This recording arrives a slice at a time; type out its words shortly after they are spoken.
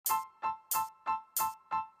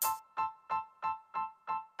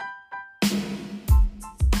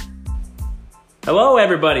Hello,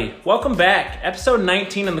 everybody. Welcome back. Episode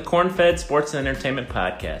 19 of the Corn-Fed Sports and Entertainment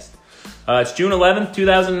Podcast. It's June 11th,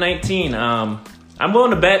 2019. I'm willing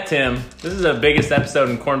to bet, Tim, this is the biggest episode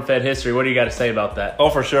in Corn-Fed history. What do you got to say about that? Oh,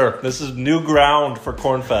 for sure. This is new ground for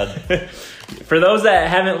Corn-Fed. For those that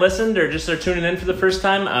haven't listened or just are tuning in for the first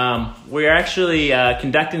time, we are actually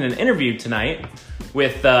conducting an interview tonight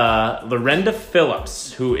with Lorenda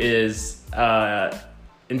Phillips, who is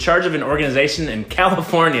in charge of an organization in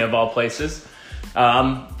California, of all places.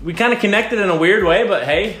 We kind of connected in a weird way, but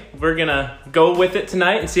hey, we're going to go with it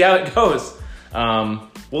tonight and see how it goes.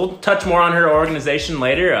 We'll touch more on her organization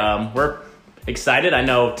later. We're excited. I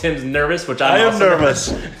know Tim's nervous, which I am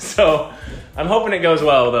nervous. So I'm hoping it goes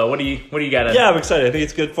well, though. What do you got? Yeah, I'm excited. I think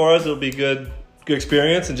it's good for us. It'll be good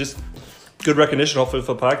experience and just good recognition, hopefully,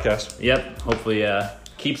 for the podcast. Yep. Hopefully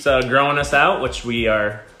keeps growing us out, which we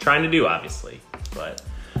are trying to do, obviously. But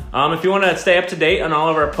if you want to stay up to date on all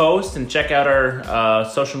of our posts and check out our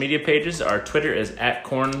social media pages, our Twitter is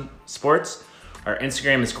 @CornSports. Our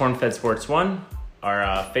Instagram is CornFedSports1. Our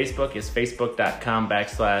Facebook is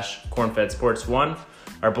facebook.com/CornFedSports1.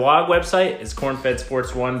 Our blog website is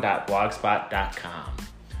cornfedsports1.blogspot.com.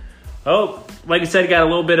 Oh, like I said, got a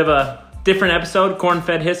little bit of a different episode,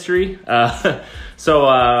 Corn-Fed history. So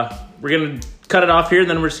we're going to cut it off here,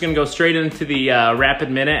 then we're just going to go straight into the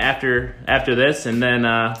rapid minute after this, and then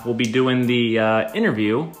we'll be doing the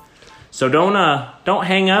interview. So don't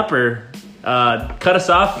hang up or cut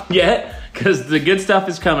us off yet, because the good stuff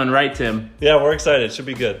is coming, right, Tim? Yeah, we're excited. It should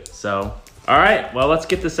be good. So, all right, well, let's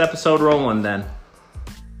get this episode rolling then.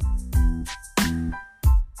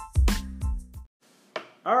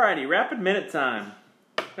 Alrighty, rapid minute time.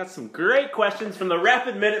 Got some great questions from the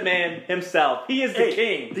Rapid Minute Man himself. He is the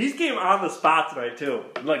king. These came on the spot tonight, too.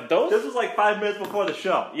 Like those? This was like 5 minutes before the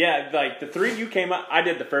show. Yeah, like the three you came up. I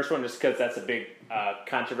did the first one just because that's a big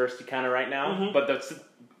controversy kind of right now. Mm-hmm. But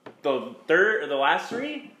the last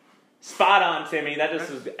three, spot on, Timmy. That just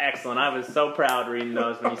was excellent. I was so proud reading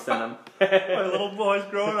those when you sent them. My little boy's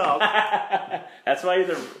growing up. That's why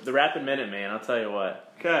you're the Rapid Minute Man, I'll tell you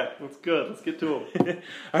what. Okay, that's good. Let's get to them.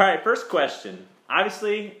 All right, first question.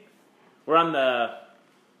 Obviously, we're on the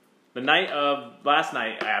night of last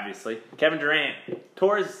night, obviously. Kevin Durant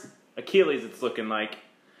tore his Achilles, it's looking like,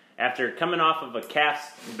 after coming off of a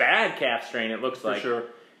bad calf strain, it looks like. For sure.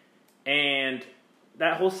 And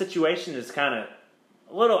that whole situation is kind of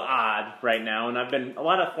a little odd right now, and a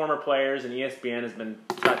lot of former players and ESPN has been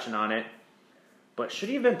touching on it. But should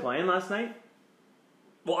he have been playing last night?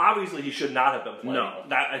 Well, obviously he should not have been playing. No.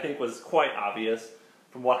 That, I think, was quite obvious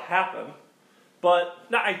from what happened. But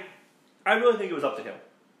no, I really think it was up to him.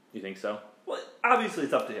 You think so? Well, obviously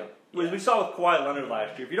it's up to him. Yeah. As we saw with Kawhi Leonard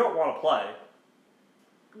last year, if you don't want to play,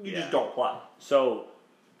 you just don't play. So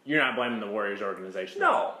you're not blaming the Warriors organization?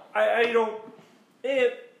 No, I don't.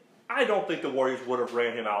 I don't think the Warriors would have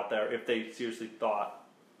ran him out there if they seriously thought.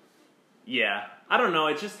 Yeah, I don't know.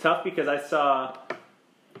 It's just tough because I saw.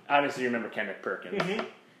 Obviously, you remember Kendrick Perkins. Mm-hmm.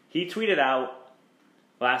 He tweeted out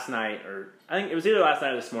last night, or I think it was either last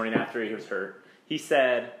night or this morning after he was hurt. He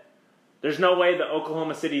said, "There's no way the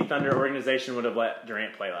Oklahoma City Thunder organization would have let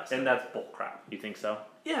Durant play last night." And that's bullcrap. You think so?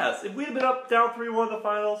 Yes. If we had been down 3-1 in the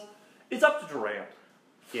finals, it's up to Durant.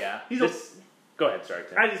 Yeah. Go ahead, sorry,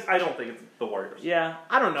 Tim. I don't think it's the Warriors. Yeah,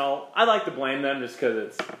 I don't know. I like to blame them just because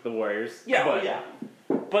it's the Warriors. Yeah,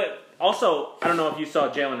 But also, I don't know if you saw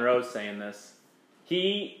Jalen Rose saying this.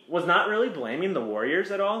 He was not really blaming the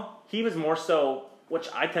Warriors at all. He was more so, which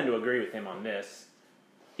I tend to agree with him on this,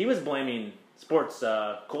 he was blaming sports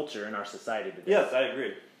culture in our society today. Yes, I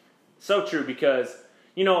agree. So true, because,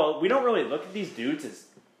 we don't really look at these dudes as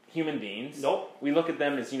human beings. Nope. We look at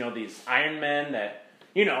them as, these Iron Men that,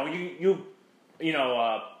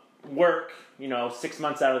 work, 6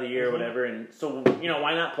 month's out of the year or whatever, and so,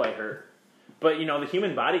 why not play hurt? But, the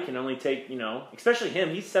human body can only take, especially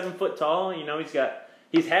him, he's 7 foot tall, he's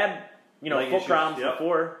had, foot problems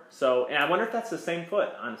before, so, and I wonder if that's the same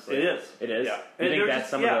foot, honestly. It is. It is? Yeah. You think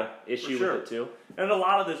that's some of the issue with it, too? And a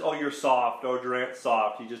lot of this, you're soft, Durant's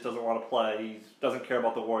soft, he just doesn't want to play, he doesn't care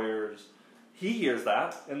about the Warriors. He hears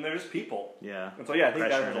that, and there's people. Yeah. And so, I think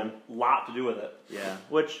that has a lot to do with it. Yeah.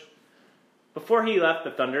 Which, before he left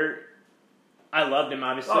the Thunder, I loved him,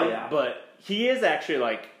 obviously. Oh, yeah. But he is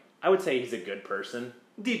actually, I would say he's a good person.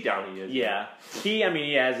 Deep down he is. Yeah. He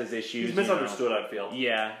has his issues. He's misunderstood, I feel.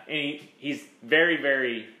 Yeah. And he's very,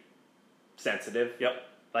 very sensitive. Yep.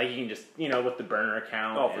 Like, he can just, with the burner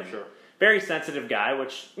account. Oh, for sure. Very sensitive guy,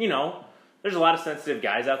 which, there's a lot of sensitive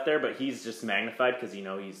guys out there, but he's just magnified because,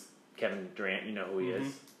 he's Kevin Durant, who he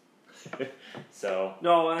is. So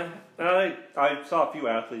no, I saw a few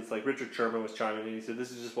athletes like Richard Sherman was chiming in. He said,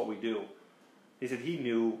 "This is just what we do." He said he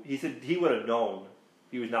knew. He said he would have known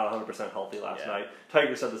he was not 100% healthy last Yeah. night.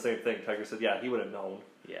 Tiger said the same thing. Tiger said, yeah, he would have known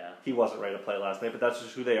Yeah. he wasn't ready to play last night, but that's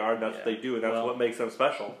just who they are, and that's what they do, and that's what makes them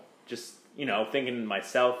special. Just, thinking to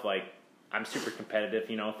myself, like, I'm super competitive.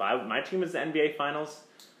 If my team is the NBA Finals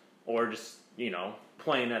or just,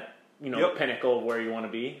 playing at, the pinnacle of where you want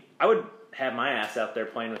to be, I would have my ass out there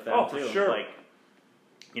playing with them, too. For sure. Like,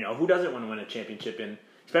 who doesn't want to win a championship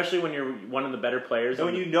especially when you're one of the better players. And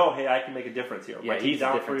when hey, I can make a difference here. Yeah, my team's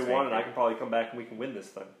down 3-1, and I can probably come back and we can win this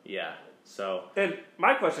thing. Yeah, so... And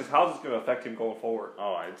my question is, how is this going to affect him going forward?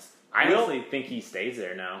 I honestly think he stays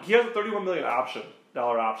there now. He has a $31 million option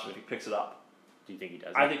if he picks it up. Do you think he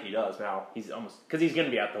does? I think he does now. He's almost... Because he's going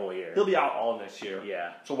to be out the whole year. He'll be out all next year.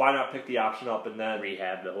 Yeah. So why not pick the option up and then...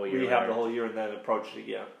 Rehab the whole year. Rehab the whole year and then approach it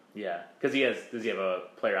again. Yeah. Because does he have a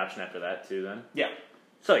player option after that, too, then? Yeah.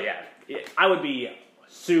 So, yeah. I would be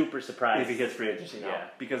super surprised if he hits free agency now. Yeah.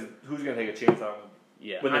 Because who's going to take a chance on him?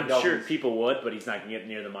 Yeah. I'm sure people would, but he's not going to get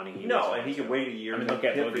near the money he No, and he can wait a year and look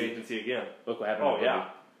at hit free agency again. Look what happened. Oh, yeah.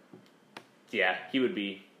 Yeah, he would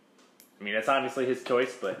be... that's obviously his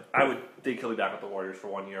choice, but... I would think he'll be back with the Warriors for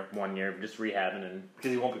 1 year. 1 year, just rehabbing and...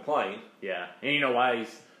 Because he won't be playing. Yeah. And while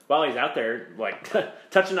he's out there, like,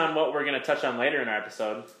 touching on what we're going to touch on later in our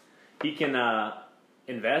episode, he can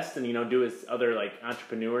invest and, do his other, like,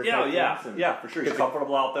 entrepreneur things. And yeah, for sure. He's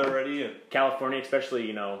comfortable out there already. And California,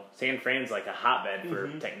 especially, San Fran's like a hotbed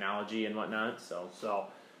for technology and whatnot, so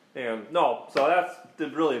that's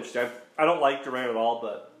really interesting. I don't like Durant at all,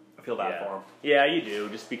 but I feel bad for him. Yeah, you do,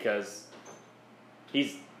 just because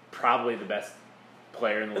he's probably the best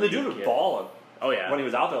player in the league. And the dude was balling. Oh, yeah. When he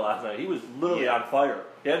was out there last night, he was literally on fire.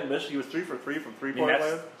 He hadn't missed. He was 3 for 3 from three-point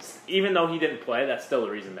land. Even though he didn't play, that's still the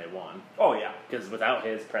reason they won. Oh, yeah. Because without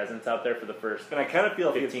his presence out there for the first And I kind of feel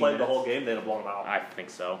if he had played minutes, the whole game, they'd have blown him out. I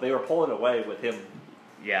think so. They were pulling away with him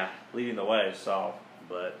Yeah. leading the way, so...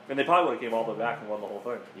 And they probably would have came all the way back and won the whole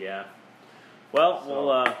thing. Yeah. Well,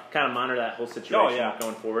 we'll kind of monitor that whole situation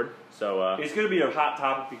going forward. So it's going to be a hot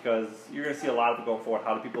topic because you're going to see a lot of it going forward.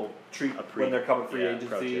 How do people treat when they're coming free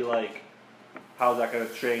agency? Like, how's that going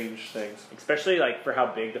to change things? Especially like for how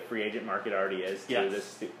big the free agent market already is to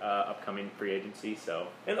this upcoming free agency. So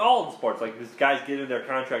in all of the sports, like these guys get in their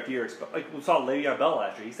contract year. Like we saw Le'Veon Bell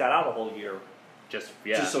last year. He sat out a whole year. Just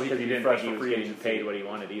so he could be fresh for free agency. Paid what he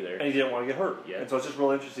wanted either, and he didn't want to get hurt. Yeah, and so it's just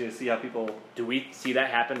real interesting to see how people. Do we see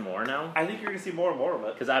that happen more now? I think you're going to see more and more of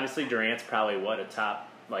it. Because obviously Durant's probably a top,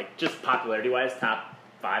 like just popularity wise, top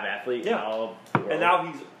 5 athlete in all of the world. And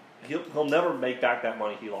now he'll never make back that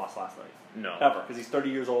money he lost last night. No, ever, because he's 30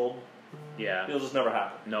 years old. Yeah, it'll just never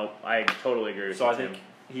happen. Nope, I totally agree with you. So I think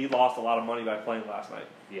he lost a lot of money by playing last night.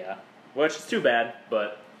 Yeah, which is too bad,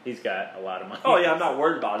 but. He's got a lot of money. Oh yeah, I'm not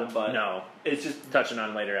worried about him, but no, it's just touching on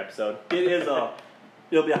a later episode. It'll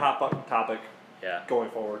be a hot button topic. Yeah, going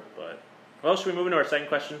forward. But should we move into our second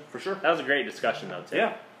question? For sure. That was a great discussion, though.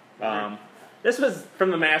 Tim. Yeah. This was from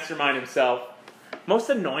the mastermind himself. Most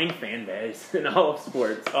annoying fan base in all of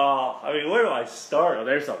sports. I mean, where do I start? Oh,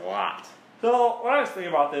 there's a lot. So when I was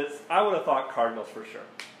thinking about this, I would have thought Cardinals for sure.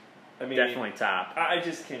 I mean, definitely top. I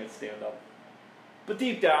just can't stand them. But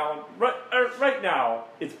deep down, right now,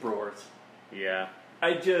 it's Brewers. Yeah.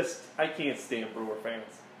 I can't stand Brewer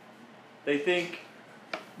fans. They think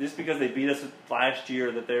just because they beat us last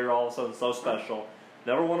year that they're all of a sudden so special.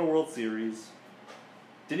 Never won a World Series.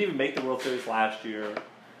 Didn't even make the World Series last year.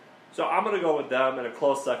 So I'm going to go with them, and a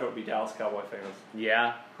close second would be Dallas Cowboy fans.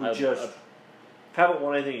 Yeah. Who just haven't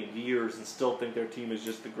won anything in years and still think their team is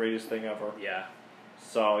just the greatest thing ever. Yeah.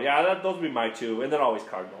 So, yeah, those would be my two. And then always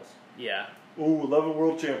Cardinals. Yeah. Ooh, 11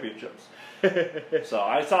 World Championships. So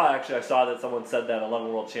I saw that someone said that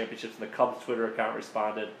 11 World Championships, and the Cubs Twitter account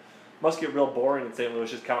responded, must get real boring in St.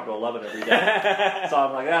 Louis just counting to 11 every day. So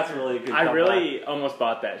I'm like, that's really a good comeback. I really almost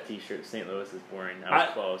bought that t-shirt, St. Louis is boring. I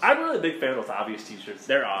was close. I'm really a big fan of those obvious t-shirts.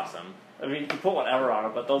 They're awesome. I mean, you can put whatever on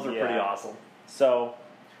them, but those are pretty awesome. So,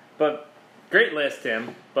 but great list,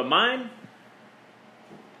 Tim. But mine,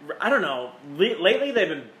 I don't know. Lately they've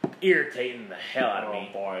been irritating the hell out of me.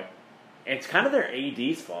 Oh, boy. It's kind of their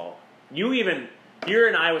AD's fault. You're an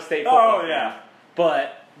Iowa State football fan. Yeah.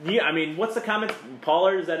 But, I mean, what's the comment?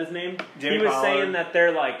 Pollard, is that his name? Jamie he was Pollard. saying that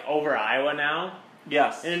they're, like, over Iowa now.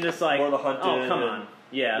 Yes. And just like, we're the hunted. oh, come on.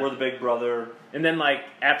 Yeah. We're the big brother. And then, like,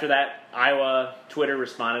 after that, Iowa Twitter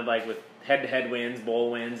responded, like, with head-to-head wins,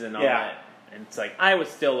 bowl wins, and all that. And it's like, Iowa's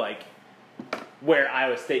still, like, where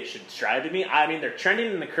Iowa State should strive to be. I mean, they're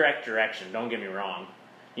trending in the correct direction, don't get me wrong.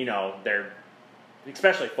 They're...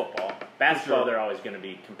 Especially football. Basketball, they're always going to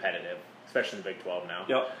be competitive, especially in the Big 12 now.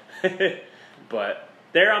 Yep. But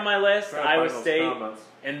they're on my list, Iowa State. Comments.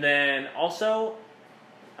 And then also,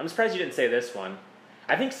 I'm surprised you didn't say this one.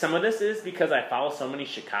 I think some of this is because I follow so many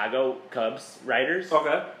Chicago Cubs writers.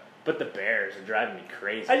 Okay. But the Bears are driving me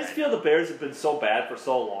crazy. I just feel the Bears have been so bad for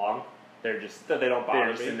so long. They're just that they don't bother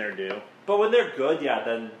they're just me. in their due. But when they're good,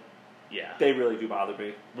 then yeah, they really do bother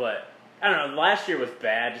me. But I don't know. Last year was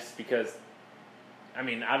bad just because. I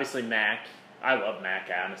mean, obviously Mac. I love Mac,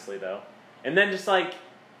 honestly, though. And then just like,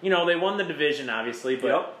 they won the division, obviously,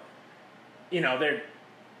 but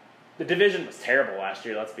the division was terrible last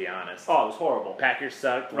year. Let's be honest. Oh, it was horrible. Packers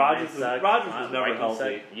sucked. Rogers sucked. was never Vikings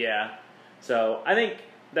healthy. Sucked. Yeah. So I think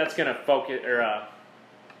that's gonna focus or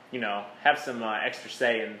have some extra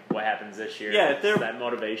say in what happens this year. Yeah, if they're that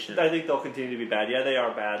motivation. I think they'll continue to be bad. Yeah, they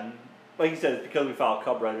are bad. And like you said, it's because we follow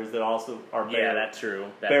Cub writers that also are Bear. Yeah, that's true.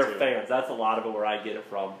 Bear fans. That's a lot of it where I get it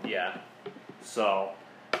from. Yeah. So,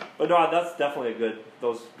 but no, that's definitely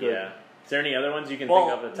Those good. Yeah. Is there any other ones you can Well,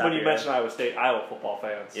 think of at the top when of you your head? mentioned Iowa State, Iowa football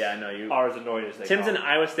fans. Yeah, I know you are as annoying as they Tim's come. in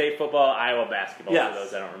Iowa State football, Iowa basketball. Yes. For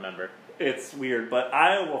those I don't remember. It's weird, but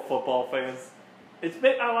Iowa football fans. It's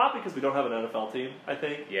been a lot because we don't have an NFL team. I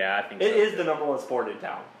think. Yeah, I think it so. is the number one sport in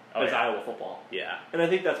town. Oh, is yeah. Iowa football. Yeah. And I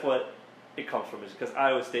think that's what it comes from, is because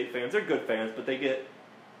Iowa State fans, they're good fans, but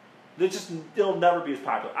they'll never be as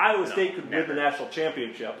popular. Iowa State could win the national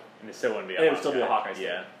championship, and it still wouldn't be. And it would still be a Hawkeye State.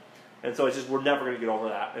 Yeah. And so it's just we're never going to get over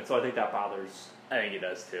that. And so I think that bothers. I think it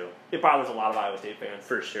does too. It bothers a lot of Iowa State fans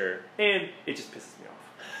For sure. and it just pisses me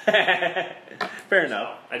off. Fair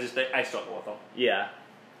enough. I struggle with them. Yeah.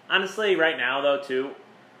 Honestly, right now though too,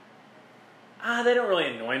 they don't really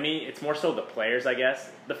annoy me. It's more so the players, I guess.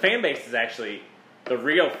 The fan base is actually the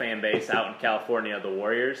real fan base out in California. The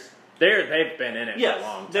Warriors, they've been in it for a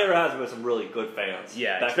long time. There has been some really good fans.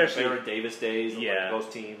 Yeah, back especially in the Baron Davis days. And yeah, those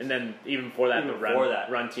teams. And then even before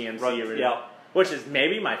that, Run TMC, which is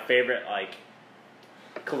maybe my favorite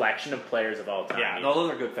collection of players of all time. Yeah, no,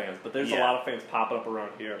 those are good fans, but there's a lot of fans popping up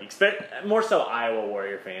around here. More so Iowa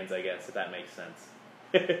Warrior fans, I guess, if that makes sense.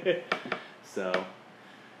 So,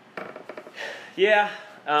 yeah.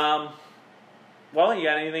 Well, you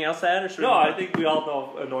got anything else to add? Or should No, I think we all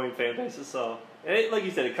know annoying fan bases. So, and like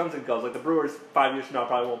you said, it comes and goes. Like the Brewers, 5 years from now,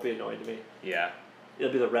 probably won't be annoying to me. Yeah.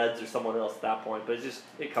 It'll be the Reds or someone else at that point, but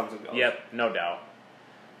it comes and goes. Yep, no doubt.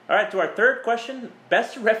 All right, to our third question,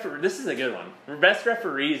 best referee. This is a good one. Best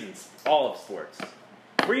referees in all of sports.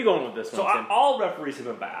 Where are you going with this one, Tim? All referees have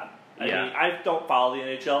been bad. I mean, I don't follow the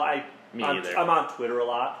NHL. Me either. I'm on Twitter a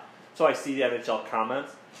lot, so I see the NHL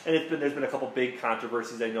comments, and there's been a couple big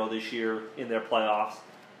controversies I know this year in their playoffs.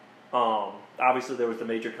 Obviously, there was the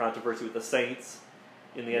major controversy with the Saints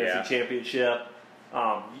in the NFC Championship.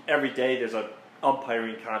 Every day there's a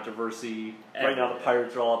umpiring controversy. Right now, the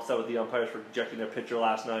Pirates are all upset with the umpires for rejecting their pitcher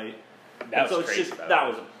last night. That was crazy. That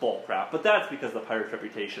was a bull crap. But that's because of the Pirates'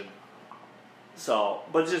 reputation. So,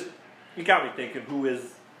 but you got me thinking, who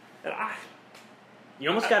is? And you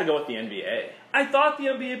almost got to go with the NBA. I thought the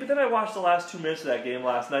NBA, but then I watched the last 2 minutes of that game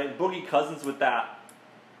last night, and Boogie Cousins with that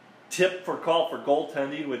tip for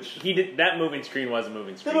goaltending, which he did. That moving screen was a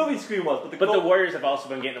moving screen. The moving screen was, but the Warriors have also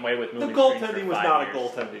been getting away with moving screens. The goaltending was not a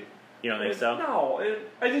goaltending. You don't think so? No,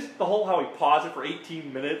 the whole how he paused it for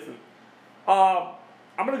 18 minutes. And,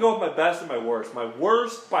 I'm going to go with my best and my worst. My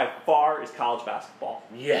worst by far is college basketball.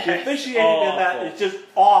 Yes. The officiating in that is just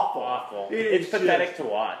awful. Awful. It's pathetic to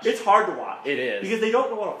watch. It's hard to watch. It is. Because they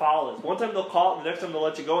don't know what a foul is. One time they'll call it, and the next time they'll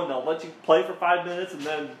let you go, and they'll let you play for 5 minutes and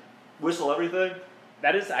then whistle everything.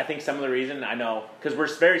 That is, I think, some of the reason, I know, because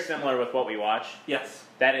we're very similar with what we watch. Yes.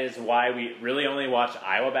 That is why we really only watch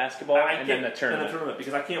Iowa basketball and then the tournament. And the tournament,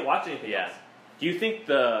 because I can't watch anything else. Do you think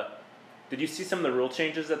did you see some of the rule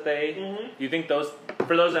changes that they, do you think those,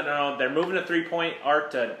 for those that don't know, they're moving a three-point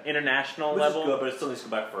arc to international level? Which is good, but it still needs to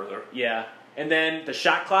go back further. Yeah. And then the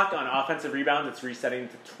shot clock on offensive rebounds, it's resetting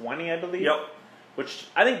to 20, I believe. Yep. Which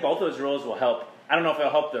I think both those rules will help. I don't know if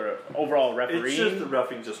it'll help the overall refereeing. It's just the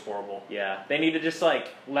refereeing's just horrible. Yeah. They need to just, let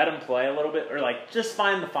them play a little bit, or, just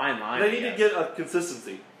find the fine line. They need to get a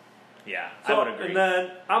consistency. Yeah, so, I would agree. And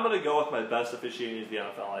then I'm going to go with my best officiating is the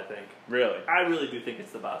NFL, I think. Really? I really do think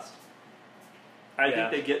it's the best. I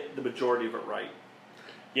think they get the majority of it right.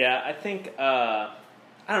 Yeah, I think, I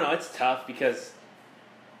don't know, it's tough because,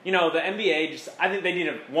 the NBA I think they need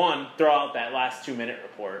to, throw out that last 2-minute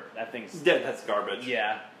report. That thing's... Yeah, that's garbage.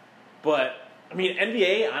 Yeah. But,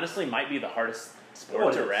 NBA honestly might be the hardest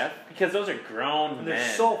sport to ref because those are grown men.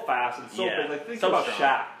 They're so fast and so big. Think about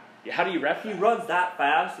Shaq. Yeah, how do you ref He runs that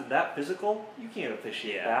fast and that physical, you can't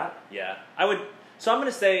officiate that. Yeah. So I'm going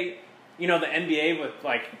to say, the NBA with,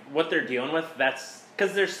 what they're dealing with, that's,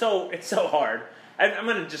 because it's so hard. I'm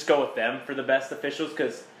going to just go with them for the best officials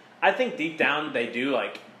because I think deep down they do,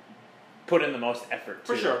 put in the most effort.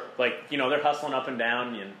 For too. sure. Like, they're hustling up and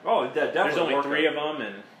down, and Definitely. there's only 3 of them,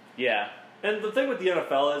 and yeah. And the thing with the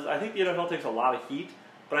NFL is, I think the NFL takes a lot of heat,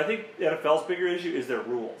 but I think the NFL's bigger issue is their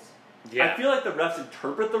rules. Yeah. I feel like the refs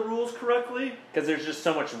interpret the rules correctly. Because there's just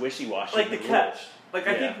so much wishy-washy. Like the catch. Like,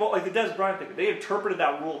 I Yeah. think, like the Des Bryant thing, they interpreted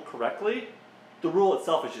that rule correctly. The rule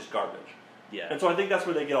itself is just garbage. Yeah. And so I think that's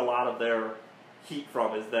where they get a lot of their heat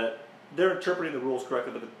from, is that they're interpreting the rules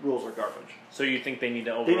correctly, but the rules are garbage. So you think they need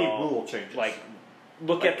to overall... They need rule changes. Like,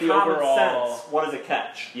 look like at the common overall... sense, what is a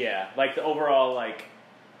catch? Yeah, like the overall, like...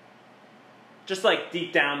 Just like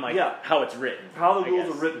deep down, like how it's written. How the I rules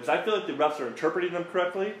guess. are written. Because I feel like the refs are interpreting them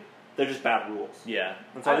correctly. They're just bad rules. Yeah.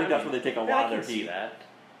 And so I think that's where they take a lot of their see heat. that.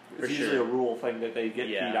 It's For usually sure. a rule thing that they get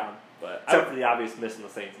heat on. But Except for the obvious miss in the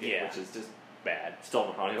Saints game, Yeah. which is just bad. still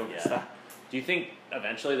not how you Yeah. that. Do you think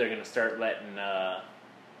eventually they're going to start letting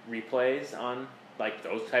replays on like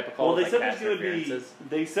those type of calls? Well, they like said pass there's going to be. interferences?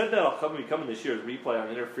 They said that'll be coming this year as replay on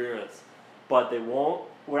interference, but they won't.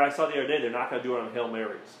 Where I saw the other day, they're not going to do it on Hail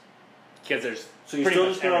Marys. Because there's So you're pretty still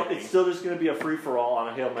much just gonna, everything. it's still just going to be a free for all on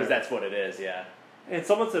a Hail Mary. Because that's what it is. Yeah. And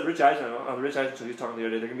someone said Rich Eisen on the Rich Eisen show he was talking the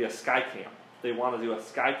other day. They're going to be a sky cam. They want to do a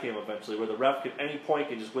sky cam eventually, where the ref at any point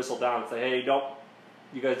can just whistle down and say, "Hey, nope,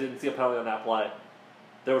 you guys didn't see a penalty on that play.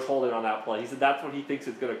 There was holding on that play." He said that's what he thinks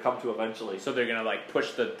it's going to come to eventually. So they're gonna like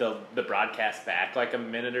push the broadcast back like a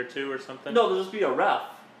minute or two or something. No, there'll just be a ref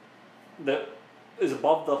that is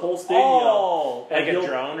above the whole stadium. Oh, and like a he'll-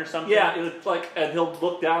 drone or something. Yeah, it's like, and he'll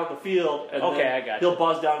look down at the field, and Okay, then I got he'll you.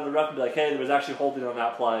 buzz down to the ref and be like, "Hey, there was actually holding on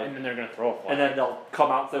that play," And then they're gonna throw a flag. and then they'll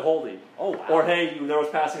come out and say holding. Oh wow. Or hey, there was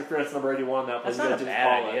passing interference number 81 on that play. That's You not a guys didn't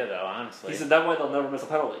bad call idea it. though, honestly. He said that way they'll never miss a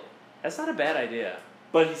penalty. That's not a bad idea.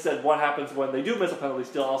 But he said what happens when they do miss a penalty?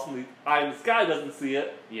 Still, also the eye in the sky doesn't see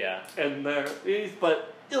it, Yeah. and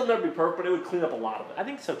but it'll never be perfect. But it would clean up a lot of it. I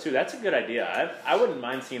think so too. That's a good idea. I wouldn't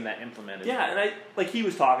mind seeing that implemented. Yeah, and he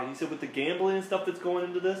was talking. He said with the gambling and stuff that's going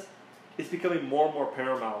into this, it's becoming more and more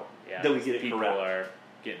paramount that we get it people correct. are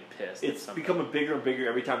getting pissed. It's at something. becoming bigger and bigger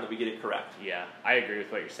every time that we get it correct. Yeah, I agree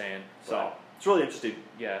with what you're saying. So it's really interesting.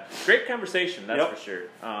 Yeah, great conversation. That's Yep. for sure.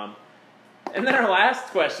 And then our last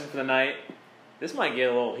question for the night. This might get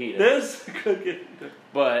a little heated. This could get.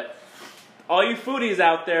 But all you foodies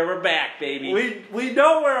out there, we're back, baby. We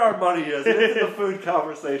know where our money is. It's in the food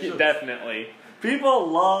conversation. Definitely. People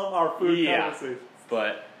love our food Yeah. conversations.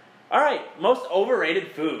 But all right, most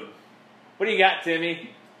overrated food. What do you got, Timmy?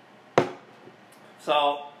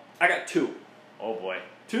 So I got two. Oh boy,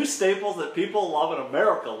 Two staples that people love and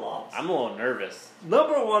America loves. I'm a little nervous.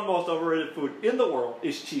 Number one most overrated food in the world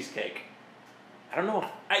is cheesecake. I don't know.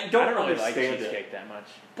 I don't really like understand cheesecake it. that much.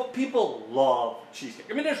 But people love cheesecake.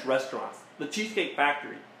 I mean, there's restaurants. The Cheesecake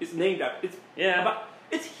Factory is named after.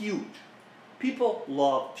 It's huge. People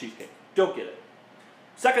love cheesecake. Don't get it.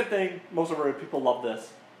 Second thing, most overrated people love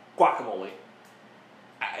this: guacamole.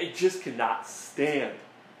 I just cannot stand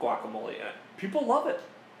guacamole. People love it.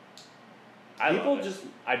 I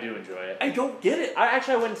do enjoy it. I don't get it.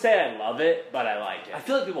 I wouldn't say I love it, but I like it. I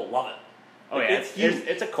feel like people love it. Oh Like, yeah, it's huge.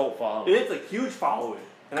 It's a cult following. It's a huge following.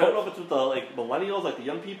 And I don't know if it's with the millennials, like the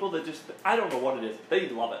young people that just, I don't know what it is, but they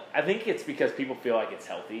love it. I think it's because people feel like it's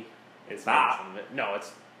healthy. It's not. Some of it. No,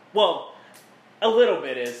 it's a little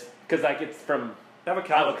bit is because like it's from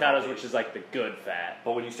avocados, which is like the good fat.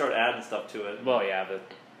 But when you start adding stuff to it. Well, yeah,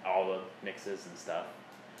 all the mixes and stuff.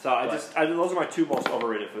 So those are my two most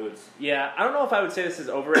overrated foods. Yeah, I don't know if I would say this is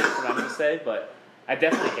overrated, what I'm going to say, but I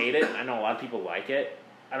definitely hate it, and I know a lot of people like it.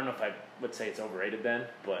 I don't know if I would say it's overrated then,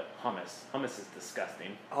 but hummus. Hummus is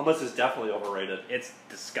disgusting. Hummus is definitely overrated. It's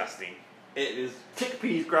disgusting. It is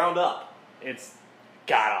chickpeas ground up. It's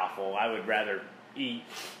god-awful. I would rather eat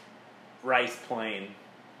rice plain.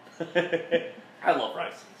 I love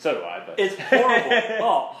rice. So do I, but... It's horrible.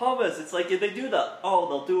 Oh, hummus. It's like they do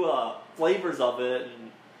they'll do flavors of it.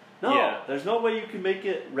 And no, Yeah. there's no way you can make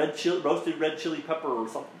it roasted red chili pepper or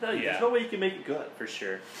something. There's Yeah. no way you can make it good. For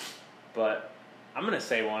sure. But I'm going to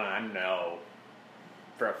say one I know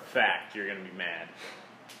for a fact you're going to be mad.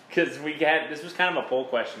 Because this was kind of a poll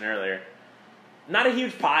question earlier. Not a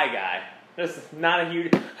huge pie guy. Just not a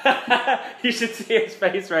huge... You should see his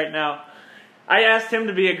face right now. I asked him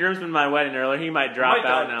to be a groomsman at my wedding earlier. He might drop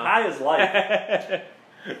out now. Pie is life.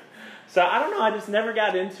 So I don't know. I just never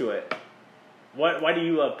got into it. Why do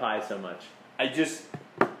you love pie so much?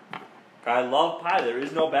 I love pie. There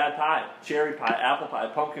is no bad pie. Cherry pie, apple pie,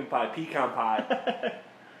 pumpkin pie, pecan pie.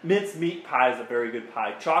 Mincemeat pie is a very good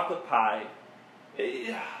pie. Chocolate pie.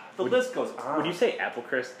 The list goes on. Would you say apple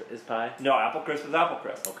crisp is pie? No, apple crisp is apple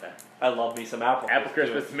crisp. Okay. I love me some apple crisp. Apple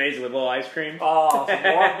crisp is amazing with a little ice cream. Oh, some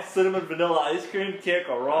warm cinnamon vanilla ice cream, can't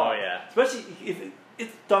go wrong. Oh, yeah. Especially if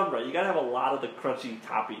it's done right. You gotta have a lot of the crunchy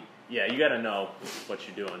topping. Yeah, you gotta know what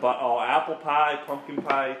you're doing. But apple pie, pumpkin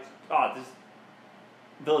pie. This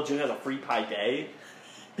Village Inn has a free pie day.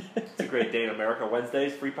 It's a great day in America.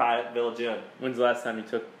 Wednesdays, free pie at Village Inn. When's the last time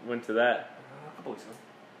you went to that? A couple weeks ago.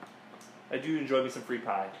 I do enjoy me some free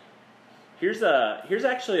pie. Here's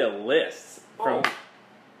actually a list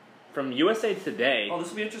from USA Today. Oh, this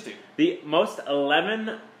will be interesting. The most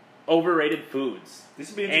 11 overrated foods. This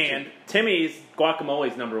will be interesting. And Timmy's guacamole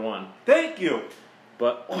is number 1. Thank you.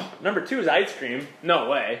 But number 2 is ice cream. No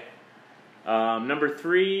way. Number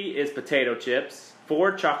 3 is potato chips.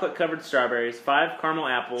 4, chocolate-covered strawberries. 5, caramel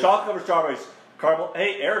apples. Chocolate-covered strawberries. Caramel.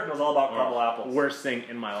 Hey, Eric knows all about caramel apples. Worst thing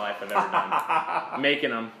in my life I've ever done.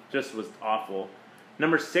 Making them just was awful.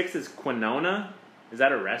 Number 6 is quinona. Is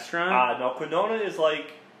that a restaurant? No, quinona is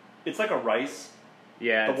like, it's like a rice.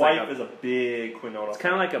 Yeah. The wife is a big quinona. It's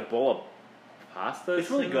kind of like a bowl of pasta. It's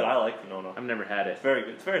really good. I like quinona. I've never had it. It's very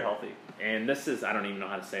good. It's very healthy. And this is, I don't even know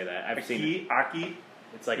how to say that. I've seen it. Aki.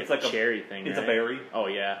 It's like a cherry thing, It's right? a berry. Oh,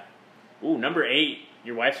 yeah. Ooh, number 8.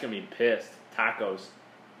 Your wife's going to be pissed. Tacos.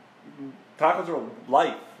 Tacos are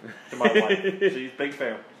life to my wife. She's a big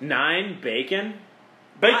fan. 9, bacon.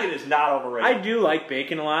 Bacon is not overrated. I do like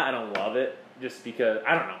bacon a lot. I don't love it. Just because,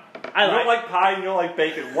 I don't know. You don't like pie and you don't like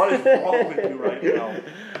bacon. What is wrong with you right now?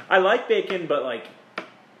 I like bacon, but like,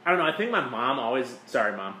 I don't know. I think my mom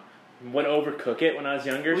sorry mom, would overcook it when I was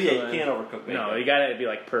younger. Well, yeah, you can't overcook bacon. No, you gotta be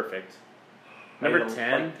like perfect. Number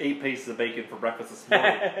 10. Like 8 pieces of bacon for breakfast this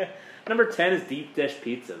morning. Number 10 is deep dish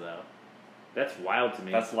pizza, though. That's wild to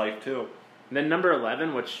me. That's life, too. And then number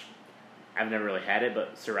 11, which I've never really had it,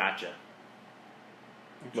 but sriracha.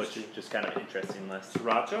 Which is just kind of an interesting list.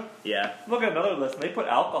 Sriracha? Yeah. Look at another list. They put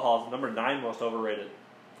alcohol as number 9 most overrated.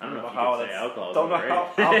 I don't know if you could say alcohol is Don't know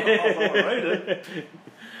how alcohol's overrated.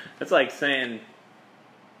 That's like saying,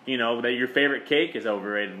 that your favorite cake is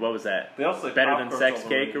overrated. What was that? They also say better than sex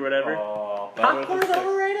overrated. cake or whatever? Popcorn's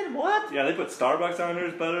overrated? What? Yeah, they put Starbucks on there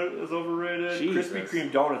is overrated. Jesus. Krispy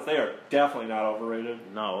Kreme donuts, they are definitely not overrated.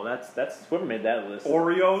 No, that's whoever made that list.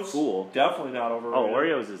 Oreos, Cool. Definitely not overrated. Oh,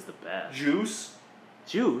 Oreos is the best. Juice.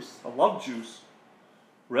 Juice? I love juice.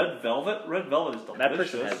 Red Velvet? Red Velvet is delicious. That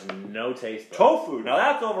person has no taste. Tofu. Now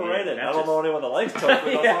that's overrated. Yeah, I don't know anyone that likes tofu.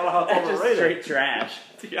 That's yeah, not how it's that's overrated. just straight trash.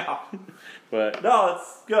 Yeah. But no,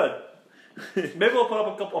 it's good. Maybe we'll put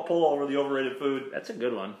up a poll over the overrated food. That's a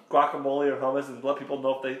good one. Guacamole or hummus and let people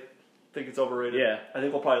know if they think it's overrated. Yeah. I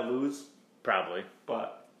think we'll probably lose. Probably.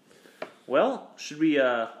 But. Well, should we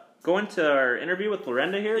go into our interview with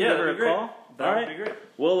Lorenda here? Yeah, give her that'd a be great. call? That would be great.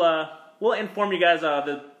 We'll inform you guys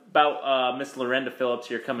about Miss Lorenda Phillips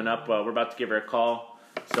here coming up. We're about to give her a call.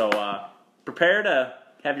 So prepare to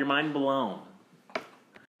have your mind blown.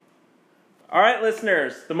 All right,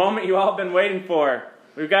 listeners, the moment you all have been waiting for.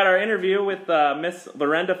 We've got our interview with Miss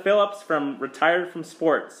Lorenda Phillips from Retired from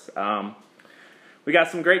Sports. We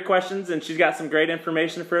got some great questions, and she's got some great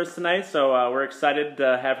information for us tonight, so we're excited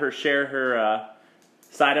to have her share her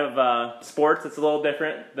side of sports. It's a little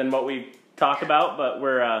different than what we talk about, but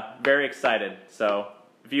we're very excited. So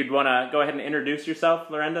if you'd want to go ahead and introduce yourself,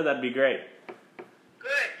 Lorenda, that'd be great.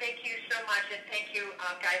 Good. Thank you so much, and thank you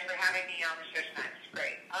guys for having me on the show tonight. It's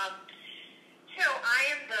great. So I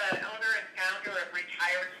am the owner and founder of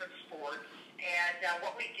Retired from Sports, and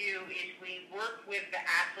what we do is we work with the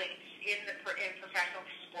athletes in professional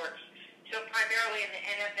sports, so primarily in the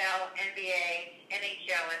NFL, NBA,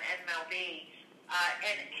 NHL, and MLB,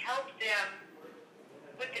 and help them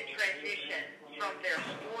with the transition from their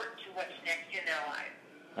sport to what's next in their life.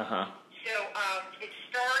 Uh-huh. So it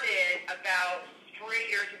started about 3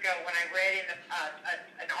 years ago when I read in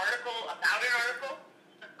an article about an article.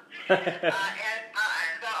 And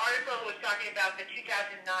the article was talking about the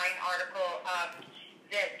 2009 article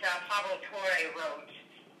that Pablo Torre wrote.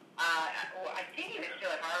 I think he was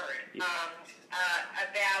still at Harvard. About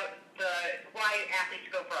why athletes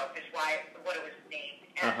go broke is what it was named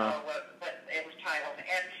and or what it was titled.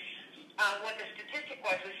 And what the statistic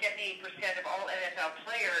was 78% of all NFL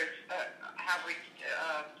players have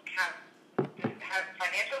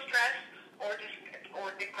financial stress or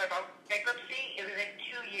declare bankruptcy within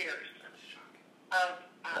 2 years of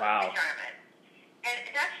retirement. And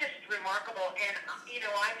that's just remarkable. And,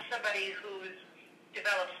 I'm somebody who's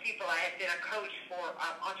develops people. I have been a coach for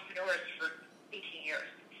entrepreneurs for 18 years.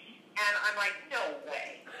 And I'm like, no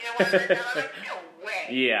way. I'm like, no way.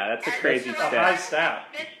 Yeah, that's a crazy stat. High stat.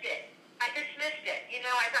 I dismissed it.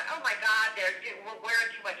 I thought, oh my God, we're wearing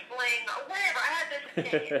too much blame. running or whatever. I had this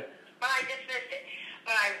opinion, but I dismissed it.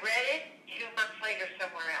 But I read it 2 months later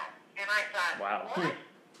somewhere else, and I thought, Wow. what?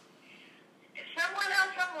 Someone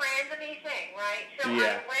else, some randomy thing, right? So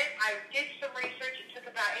Yeah. I did some research. It took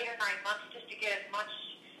about 8 or 9 months just to get as much,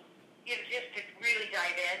 just to really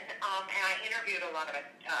dive in. And I interviewed a lot of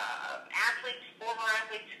athletes, former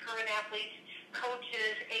athletes, current athletes,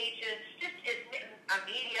 coaches, agents, just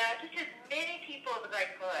media, just as many people as I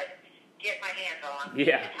could get my hands on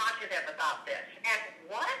Yeah. to talk to them about this. And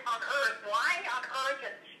what on earth? Why on earth?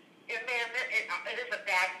 Is this a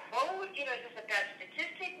bad quote? Is this a bad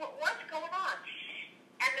statistic? What's going on?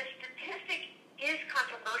 And the statistic is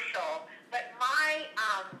controversial, but my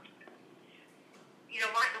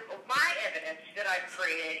evidence that I've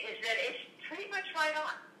created is that it's pretty much right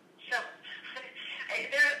on. So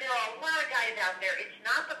there are a lot of guys out there. It's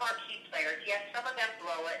not the marquee players. Yes, some of them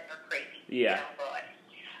blow it. They're crazy. Yeah. They don't blow it.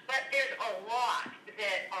 But there's a lot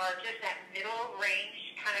that are just that middle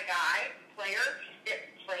range kind of player that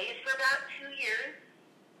plays for about 2 years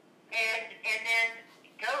and then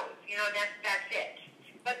goes. That's it.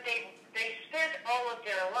 But they spend all of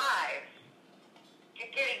their lives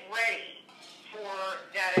getting ready for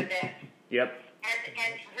that event. Yep.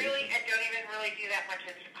 And really, and don't even really do that much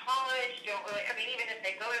in college. Don't really. I mean, even if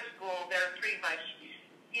they go to school, they're pretty much,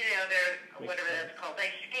 they're whatever that's called.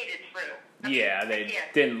 They skated through. Yeah, they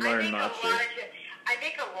didn't learn much. I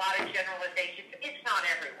make a lot of generalizations. It's not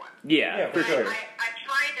everyone. Yeah, for sure. I'm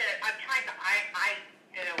trying to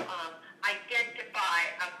identify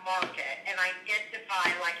a market and identify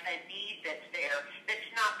like a need that's there that's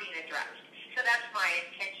not being addressed. So that's my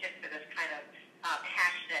intention for this kind of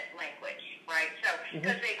passionate language, right? So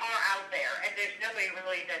because they are out there and there's nobody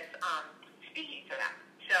really that's speaking for them.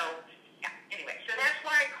 So yeah. Anyway, so that's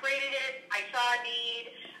why I created it. I saw a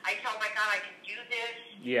need. I told my God I can do this.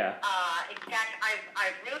 Yeah. In fact,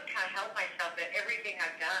 I've really kind of helped myself that everything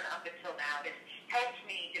I've done up until now has helped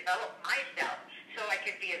me develop myself so I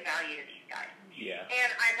can be of value to these guys. Yeah. And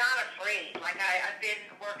I'm not afraid. Like I've been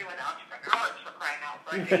working with entrepreneurs for crying out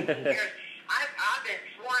for 18 years. I've been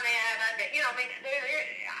sworn in. I've been,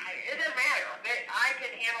 it doesn't matter. I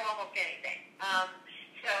can handle almost anything.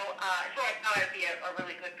 So I thought I'd be a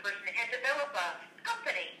really good person and develop a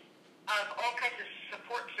company of all kinds of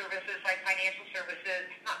support services like financial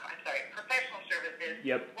services, professional services.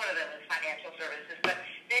 Yep. One of them is financial services, but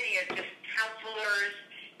many are just counselors,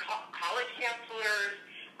 college counselors,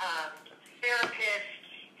 therapists,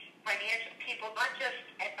 financial people, not just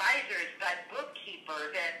advisors, but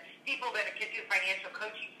bookkeepers and people that can do financial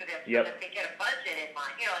coaching for them so that they get a budget in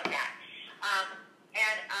mind, like that.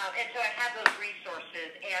 And so I have those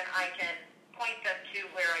resources, and I can point them to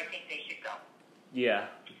where I think they should go. Yeah.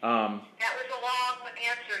 That was a long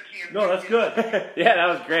answer to your question. No, that's good. Yeah, that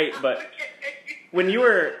was great. But when you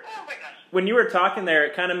were oh my gosh. when you were talking there,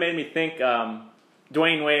 it kind of made me think.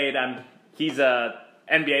 Dwayne Wade. He's a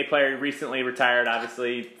NBA player, recently retired.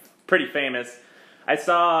 Obviously, pretty famous. I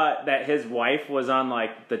saw that his wife was on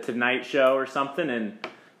like the Tonight Show or something, and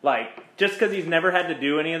like just because he's never had to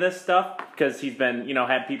do any of this stuff, because he's been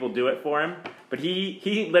had people do it for him. But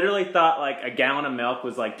he literally thought like a gallon of milk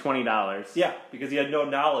was like $20. Yeah, because he had no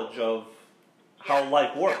knowledge of how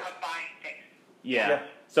life works. Of buying things. Yeah.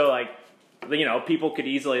 So like, people could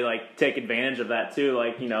easily like take advantage of that too.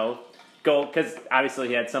 Like, go, because obviously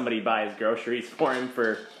he had somebody buy his groceries for him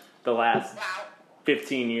for the last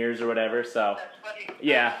 15 years or whatever. So That's funny.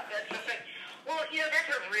 yeah. Well, that's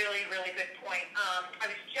a really, really good point. I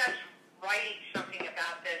was just writing something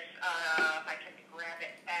about this, if I can grab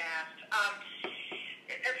it fast,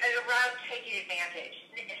 around taking advantage.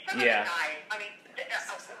 Some of the guys,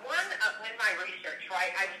 in my research,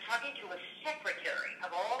 right, I was talking to a secretary,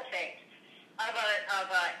 of all things, of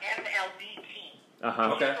a MLB team.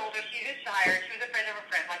 Okay. She told her she was hired, she was a friend of a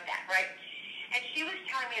friend, like that, right? And she was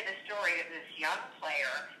telling me the story of this young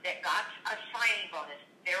player that got a signing bonus,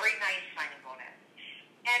 very nice signing bonus,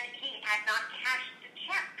 and he had not cashed the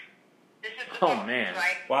check. This is the bonus, man.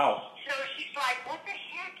 right? Wow. So she's like, what the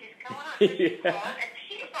heck is going on? Yeah. And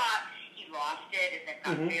she thought he lost it and then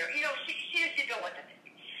not fair. She just didn't know what to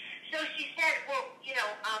think. So she said, well,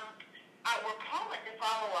 we're calling to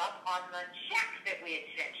follow up on the check that we had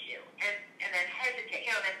sent you. And then hesitate,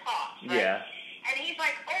 then pause, right? Yeah. And he's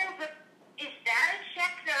like, is that a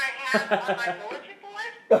check that I have on my bulletin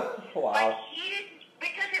board? Wow. But he didn't,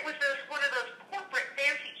 because it was one of those corporate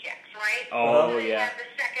fancy checks, right? Oh, So he yeah. had the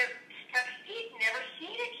second, he'd never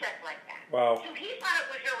seen a check like that. Wow. So he thought it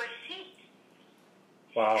was a receipt.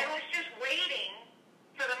 Wow. And was just waiting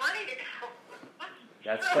for the money to go.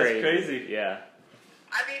 That's So, crazy. Yeah.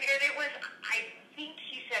 I mean, and it was, I think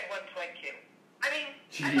she said 1.2. I mean,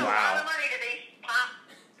 That's a lot Wow. of money to be popped.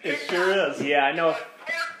 It sure is. Yeah, I know. A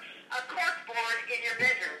cork board in your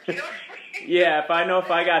bedroom. You know what I mean? Yeah, if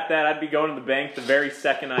I got that, I'd be going to the bank the very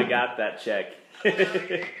second I got that check.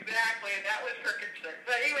 Exactly, and that was her concern.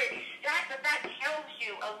 But anyway, that tells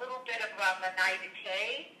you a little bit about the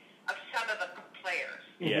naivete of some of the players.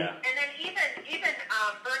 Yeah. And then even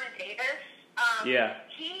Vernon Davis, Yeah.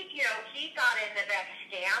 he got into that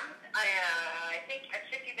scam. I think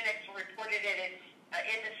 60 Minutes reported it in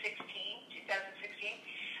 2016,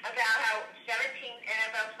 about how 17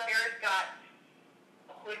 NFL players got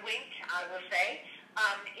hoodwinked, I will say,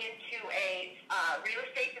 into a real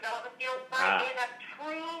estate development deal by an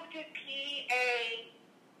approved PA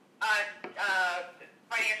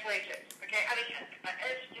financial agent. Okay, I mean,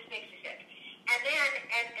 it just makes you sick. And then,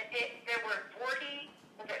 there were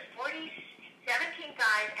 17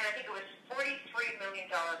 guys, and I think it was $43 million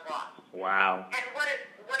loss. Wow. And what it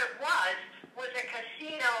was a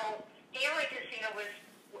casino. Gambling casino was,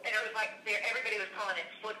 and it was like everybody was calling it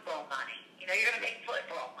football money. You know, you're going to make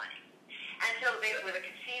football money. And so it was a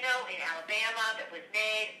casino in Alabama that was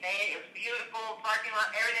made. It was beautiful, parking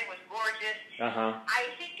lot, everything was gorgeous. I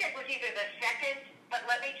think it was either the second, but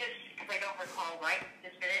let me just, because I don't recall right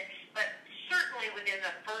this minute, but certainly within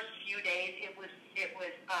the first few days it was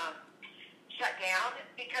shut down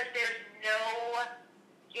because there's no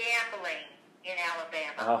gambling in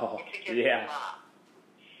Alabama. Oh, it's against yeah. the law.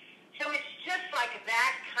 So it's just like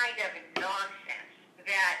that kind of nonsense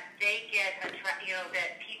that they get, that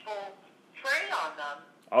people prey on them.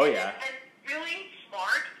 Oh, yeah. And really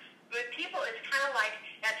smart, but people, it's kind of like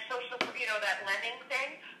that social, that lending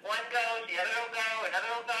thing. One goes, the other will go, another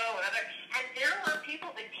will go, another. And there are people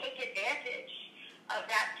that take advantage of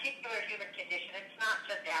that particular human condition. It's not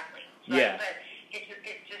just athletes. Right? Yeah. But it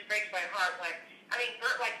just breaks my heart when,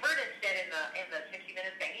 like Vernon said in the 60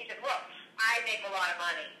 Minutes thing, he said, look, I make a lot of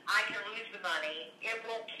money. I can lose the money. It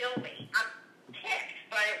won't kill me. I'm ticked,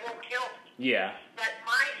 but it won't kill me. Yeah. But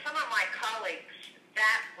some of my colleagues,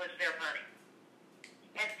 that was their money.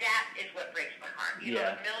 And that is what breaks my heart. You know,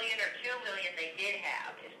 $1 million or $2 million they did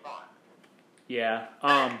have is gone. Yeah.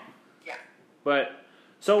 Yeah. But,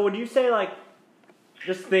 so would you say, like,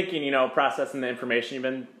 just thinking, processing the information you've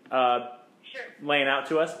been Sure. laying out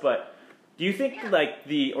to us, but do you think, like,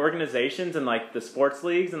 the organizations and, like, the sports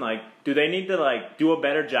leagues and, like, do they need to, like, do a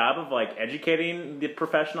better job of, like, educating the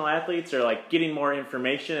professional athletes or, like, getting more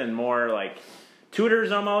information and more, like,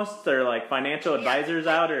 tutors almost or, like, financial advisors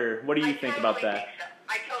out, or what do you think about that?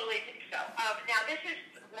 I totally think so. Now, this is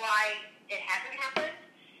why it hasn't happened,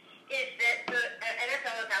 is that the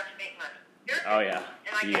NFL is out to make money. Oh, yeah.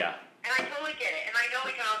 And I totally get it. And I know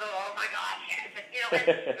we can all go, oh, my gosh, yes. And,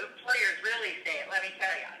 the players really say it, let me tell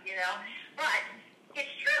you, But it's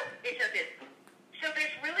true. It's a business. So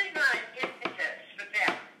there's really not an impetus for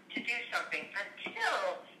them to do something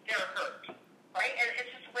until they're hurt, right? And it's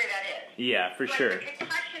just the way that is. Yeah, for sure. The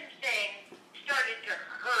concussion thing started to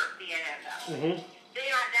hurt the NFL. Mm-hmm. They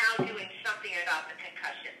are now doing something about the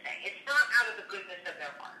concussion thing. It's not out of the goodness of their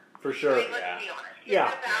heart. For sure. I mean, let's be honest. It's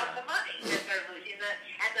about the money that they're losing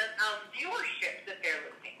and the viewership that they're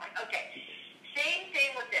losing. Like, okay, same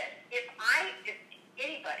thing with this. If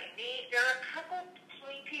anybody, there are a couple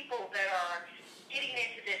people that are getting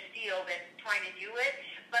into this deal that's trying to do it,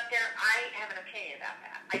 but I have an opinion about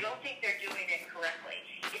that. I don't think they're doing it correctly.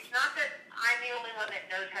 It's not that I'm the only one that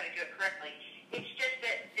knows how to do it correctly. It's just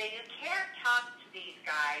that you can't talk to these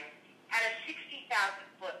guys at a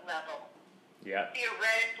 60,000-foot level. Yeah.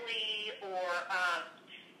 Theoretically, or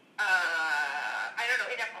I don't know,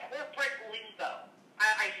 in a corporate lingo.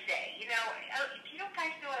 I say, do you guys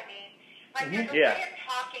know what I mean? Like there's a way of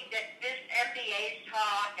talking that this MBA's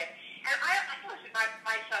talk, and I listen.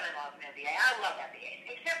 My son-in-law's an MBA. I love MBAs,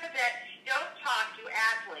 except for that don't talk to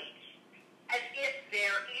athletes as if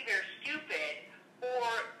they're either stupid or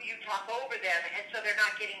you talk over them, and so they're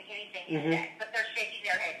not getting anything you say, but they're shaking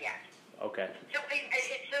their head yes. Okay. So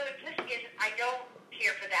this is, I don't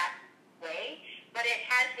care for that way, but it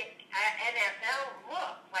has the NFL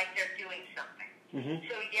look like they're doing something. Mm-hmm.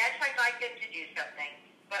 So yes, I'd like them to do something,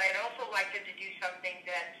 but I'd also like them to do something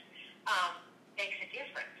that makes a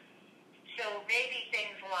difference. So maybe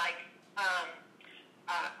things like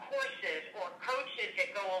courses or coaches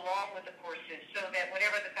that go along with the courses so that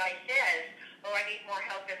whatever the guy says, I need more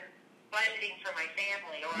help in budgeting for my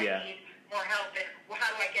family, or I need more help in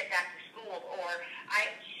how do I get back to school, or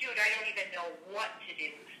I don't even know what to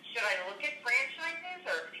do. Should I look at franchises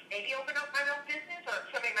or maybe open up my own business? Or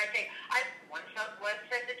somebody might say, one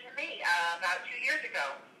said it to me about 2 years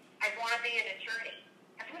ago, I want to be an attorney.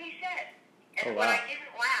 That's what he said. And when I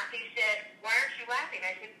didn't laugh, he said, why aren't you laughing?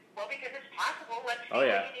 I said, well, because it's possible. Let's see Oh,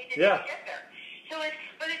 yeah. what you need to do to get there. So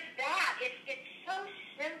but it's that. It's so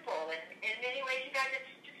simple. And in many ways, you guys,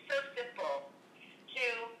 it's just so simple to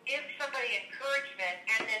give somebody encouragement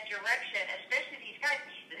and then direction, especially these guys.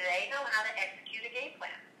 They know how to execute a game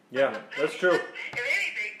plan. Yeah, that's true. If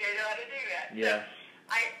anything, they know how to do that. Yeah. So,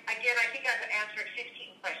 I think I've answered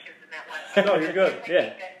 15 questions in that one. No, you're good.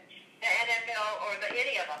 Yeah. The NFL or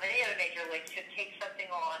any of the major leagues should take something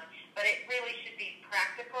on, but it really should be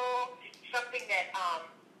practical, something that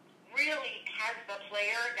really has the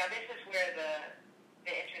player. Now, this is where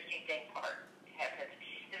the interesting thing part happens,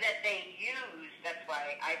 is that they use, that's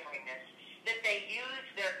why I bring this, that they use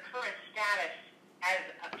their current status as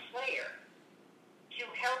a player to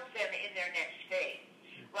help them in their next phase.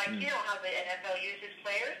 Like, you know how the NFL uses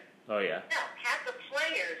players? Oh, yeah. No, have the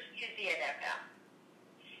players use the NFL.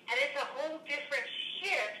 And it's a whole different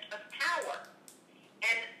shift of power.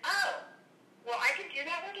 And, well, I can do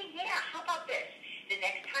that? Okay, yeah, how about this? The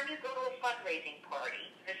next time you go to a fundraising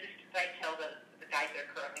party, this is what I tell the guys that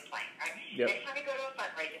are currently playing, right? Yep. Next time you go to a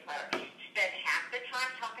fundraising party, spend half the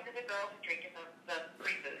time talking to the girls and drinking the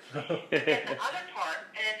free booze. And the other part,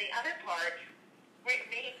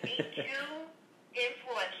 meet two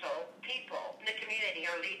influential people in the community,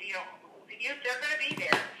 or they're going to be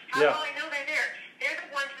there. How Yeah. will I know they're there? They're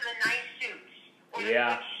the ones in the nice suits or the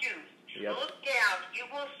Yeah. good shoes. Yep. Look down, you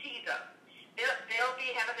will see them. They'll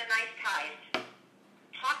be having the nice ties.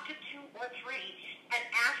 Talk to 2 or 3 and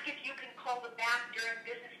ask if you can call them back during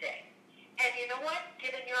business day. And you know what?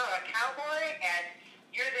 Given you're a cowboy and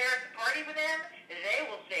you're there at the party with them, they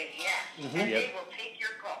will say yes, and Yep. they will take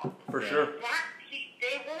your call. For Yeah. sure.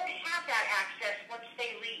 They won't have that access once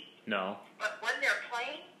they leave. No. But when they're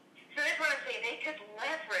playing, so that's what I'm saying. They could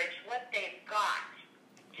leverage what they've got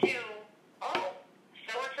to,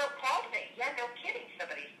 so-and-so called me. Yeah, no kidding,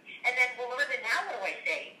 somebody. And then, well, now what do I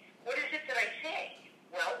say? What is it that I say?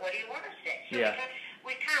 Well, what do you want to say? So Yeah.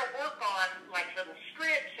 we kind of work on, like, little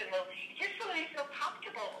scripts and just so they feel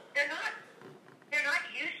comfortable. They're not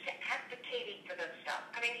used to advocating for themselves.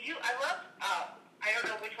 I mean, I love, I don't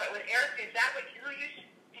know which one, with Eric, is that what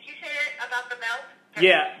did you say that about the belt?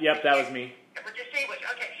 Yeah, yep, that was me. But just say which,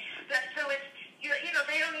 okay. So it's,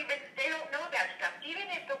 they don't know that stuff. Even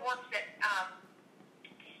if the ones that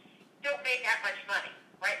don't make that much money,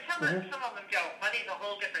 right? Some of them don't. Money's a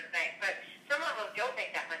whole different thing. But some of them don't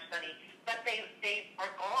make that much money, but they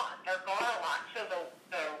are gone. They're gone a lot. So the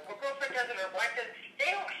girlfriend does it, or wife does it.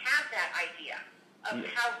 They don't have that idea of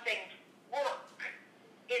how things work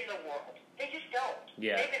in the world. They just don't.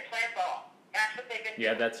 Yeah. They've been playing ball. That's what they've been doing.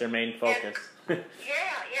 Yeah, that's their main focus. Yeah,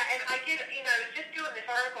 and I was just doing this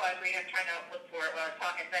article I was reading, I'm trying to look for it while I was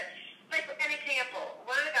talking, but, like, an example,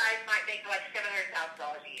 one of the guys might make, like, $700,000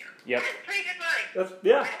 a year. Yep. That's pretty good money.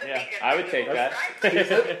 Yeah. Yeah, I would take that.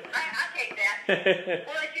 I'll take that.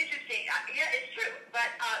 Well, it's interesting. Yeah, it's true.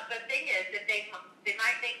 But the thing is that they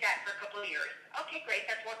might make that for a couple of years. Okay, great,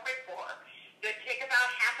 that's 1.4. Good, take about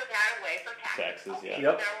half of that away for taxes. Taxes, Okay,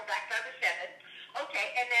 yeah. Yep. so now we're back down to 7. Okay,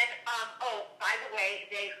 and then, by the way,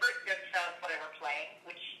 they hurt themselves when they were playing,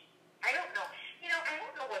 which I don't know. I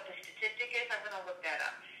don't know what the statistic is. I'm going to look that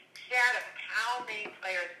up. Stat of how many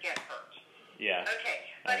players get hurt. Yeah. Okay,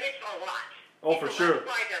 but it's a lot. Oh, for sure.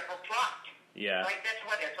 That's why they're dropped. Yeah. Right, that's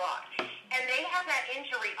why they're dropped. And they have that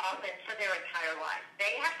injury often for their entire life.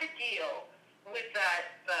 They have to deal with the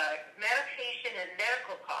medication and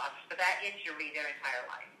medical costs for that injury their entire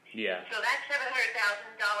life. Yeah. So that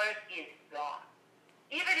 $700,000 is gone.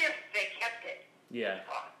 Even if they kept it, Yeah. it's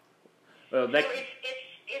gone. Well, So that.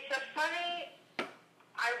 it's a funny,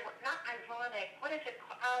 not ironic. What is it?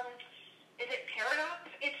 Is it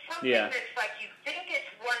paradox? It's something that's like you think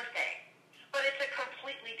it's one thing, but it's a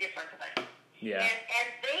completely different thing. Yeah. And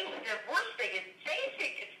the worst thing is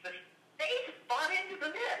they bought into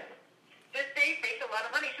the myth that they make a lot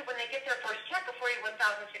of money. So when they get their first check of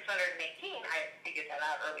 $41,618, I figured that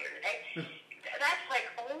out earlier today. That's like,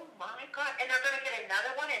 oh my God! And they're going to get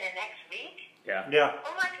another one in the next week. Yeah. Yeah.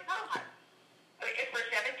 Oh my God! I mean, for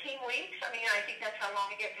 17 weeks. I mean, I think that's how long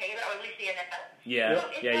you get paid, or at least the NFL. Yeah. So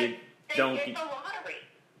it's Yeah. like, You don't. It's a lottery.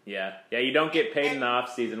 Yeah. Yeah. You don't get paid in the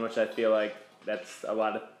off season, which I feel like that's a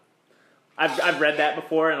lot of. I've read that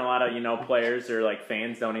before, and a lot of players or like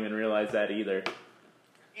fans don't even realize that either.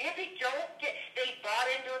 Yeah, they don't get. They bought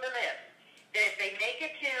into the myth. They make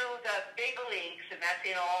it to the big leagues, and that's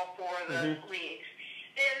in all 4 of the leagues.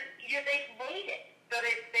 Then they've made it, but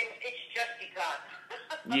it's just begun.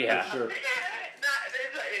 Yeah. Sure.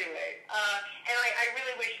 Anyway, and I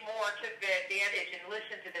really wish more took the advantage and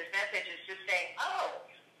listened to this message. Is just saying,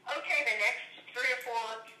 okay, the next 3 or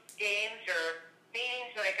 4 games or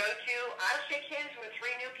meetings that I go to, I shake hands with 3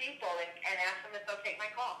 new people and ask them if they'll take my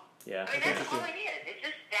call. Yeah. I mean, that's all it is. It's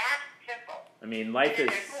just that simple. I mean, life And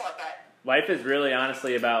is there's more, but life is really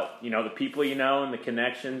honestly about, the people you know and the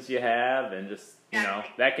connections you have, and just,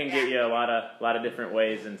 that can get you a lot of different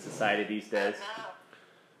ways in society these days.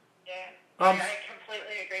 Yeah. Um, I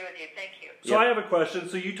completely agree with you. Thank you. So I have a question.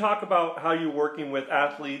 So you talk about how you're working with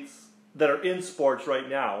athletes that are in sports right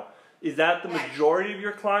now. Is that the majority of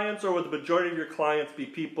your clients, or would the majority of your clients be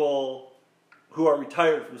people who are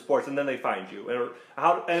retired from sports and then they find you?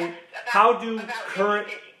 And how do current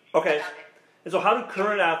 50-50. okay? About it. And so how do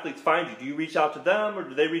current athletes find you? Do you reach out to them, or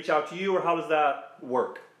do they reach out to you, or how does that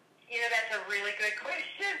work? That's a really good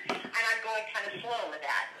question, and I'm going kind of slow with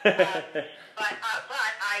that. But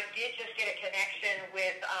I did just get a connection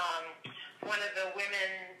with one of the women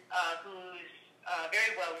who's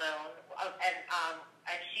very well known,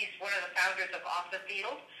 and she's one of the founders of Off the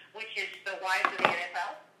Field, which is the wives of the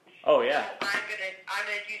NFL. Oh yeah. So I'm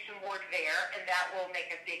gonna do some work there, and that will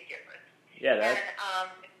make a big difference. Yeah.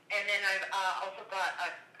 And then I've also got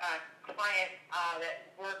a client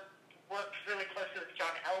that works really closely with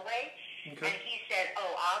John Elway, and he said,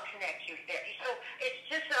 "Oh, I'll connect you there." So it's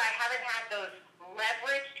just that I haven't had those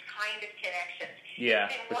leveraged kind of connections.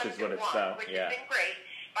 Yeah, It's been which is what it's one-to-one, about. which Yeah. has been great,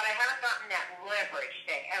 but I haven't gotten that leverage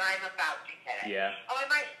thing, and I'm about to get it. Yeah. Oh,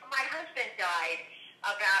 and my husband died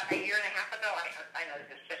about a year and a half ago. I know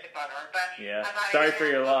this is such a bummer, but Yeah. about a Sorry year for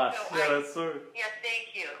and a your half loss. ago, Yeah, that's sort of. Yes,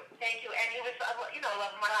 thank you. And he was,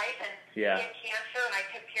 love of my life, and Yeah. he had cancer, and I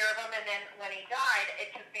took care of him, and then when he died,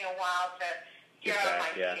 it took me a while to get on my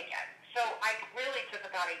back, yeah. feet again. So I really took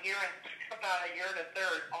about a year and a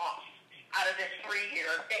third off out of this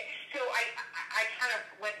 3-year thing. So I kind of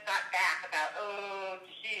got back about,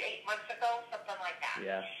 8 months ago, something like that.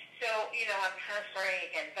 Yeah. So, I'm kind of starting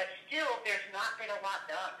again. But still, there's not been a lot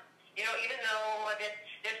done. Even though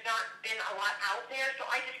there's not been a lot out there, so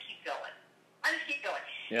I just keep going.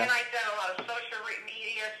 Yeah. And I've done a lot of social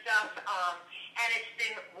media stuff, and it's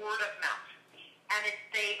been word of mouth. And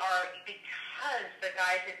they are, because the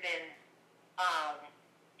guys have been,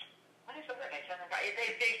 what is the word I said?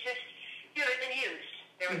 They just, they've been used.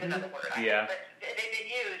 There was another word. Yeah. But they've been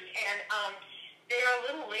used, and they're a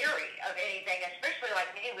little leery of anything, especially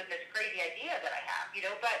like me with this crazy idea that I have,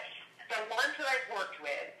 But the ones that I've worked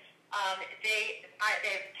with,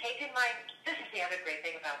 they've taken this is the other great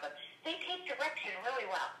thing about them, they take direction really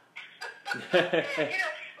well.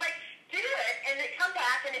 Like, do it, and then come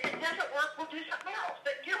back, and if it doesn't work, we'll do something else,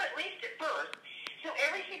 but do at least at first. So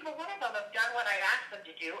every single one of them have done what I've asked them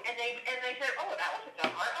to do, and they said, "Oh, that wasn't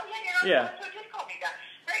done hard. Oh, yeah, Yeah. so just call me that.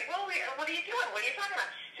 Great. Well, what are you doing? What are you talking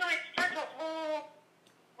about?" So it starts a whole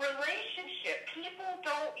relationship. People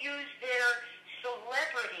don't use their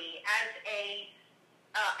celebrity as a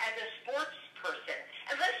sports person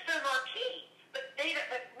unless they're marquee. But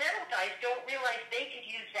metal guys don't realize they could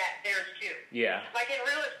use theirs too. Yeah. Like in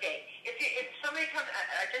real estate, if somebody comes,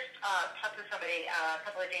 I just talked to somebody a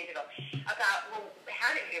couple of days ago about, well,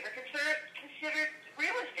 how did you ever consider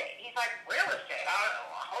real estate? He's like, real estate? I don't know.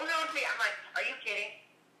 Hold on to me. I'm like, are you kidding?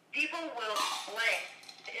 People will blank.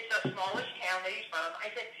 It's the smallest town that he's from.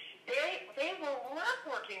 I said, they will love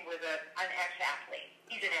working with an ex-athlete.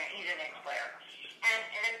 He's an ex-player.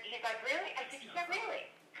 And he's like, really? I said, yeah, really.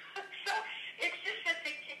 So it's just that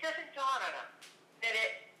it doesn't dawn on them that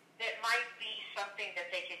it might be something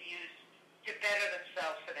that they could use to better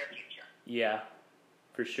themselves for their future. Yeah,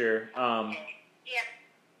 for sure. Yeah.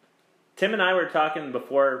 Tim and I were talking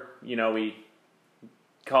before, we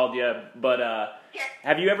called you, but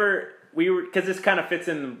have you ever, because this kind of fits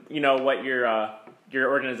in, what your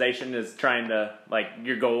organization is trying to, like,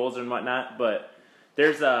 your goals and whatnot, but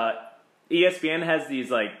there's ESPN has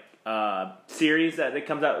these, like, series that it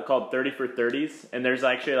comes out called 30 for 30s, and there's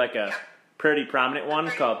actually like a pretty prominent one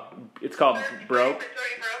called Broke. 30 Broke?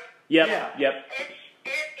 Yep, Yeah. yep. It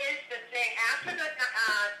is the thing. After the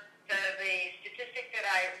statistic that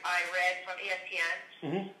I read from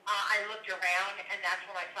ESPN, I looked around, and that's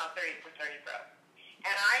when I saw 30 for 30 Broke.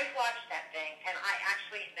 And I watched that thing, and I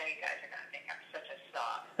actually, now you guys are going to think I'm such a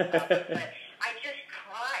snob, but I just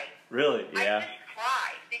cried. Really? Yeah. I just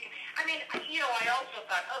cried. Because, I also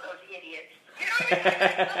thought, oh, those idiots. You know what I mean?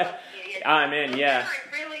 I love those idiots. I'm in, yeah.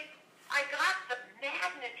 I got the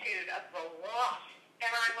magnitude of the loss,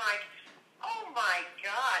 and I'm like, oh my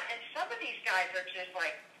God. And some of these guys are just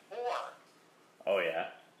like 4 Oh, yeah.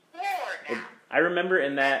 now. I remember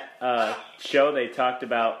in that show they talked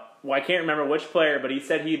about, well, I can't remember which player, but he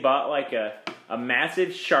said he bought like a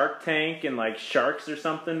massive shark tank and like sharks or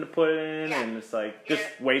something to put in, and it's like just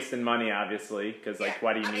wasting money, obviously, because like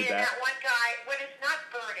why do you need that? That one guy, when it's not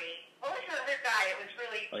Bernie, what was the other guy? It was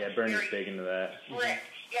really Oh yeah, Bernie's very big into that. slick.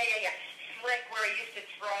 Yeah. Slick, where he used to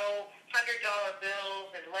throw $100 bills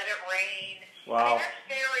and let it rain. Wow. I mean, that's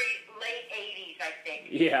very late 80s, I think.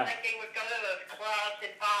 Yeah. Like they would go to those clubs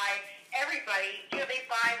and buy everybody, they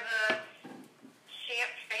buy the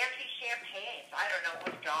fancy champagne. I don't know,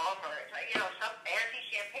 with Dom or, some fancy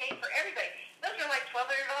champagne for everybody. Those are like $1,200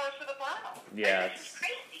 for the bottle. Yeah. Like, this is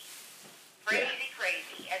crazy.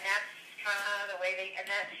 Crazy. And that's kind of the way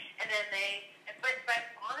but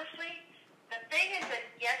honestly, the thing is that,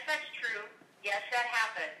 yes, that's true. Yes, that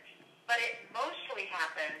happens. But it mostly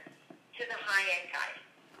happens to the high-end guys.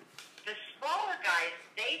 The smaller guys,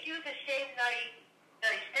 they do the same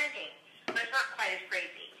nutty spending, but it's not quite as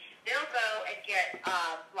crazy. They'll go and get,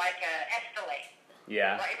 like a Escalade.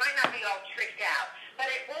 Yeah. Well, it might not be all tricked out, but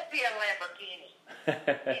it won't be a Lamborghini.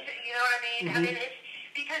 You know what I mean? Mm-hmm. I mean, it's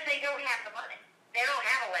because they don't have the money. They don't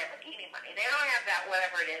have a Lamborghini money. They don't have that,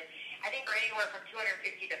 whatever it is. I think they're anywhere from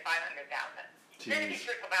 $250,000 to $500,000. Then if you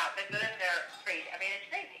trick them out, then they're crazy. I mean, it's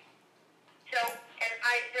crazy. So, and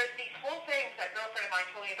there's these whole things that a girlfriend of mine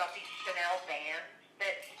told me about these Chanel bands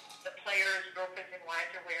that the players, girlfriends, and wives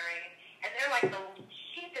are wearing, and they're like the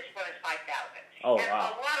cheapest one is $5,000. Oh, and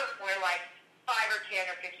wow. a lot of them wear like 5 or 10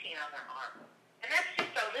 or 15 on their arm, and that's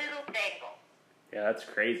just a little bangle. Yeah, that's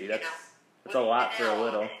crazy. That's with a lot for a Chanel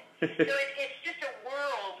little. on it. So it's just a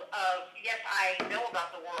world of, yes, I know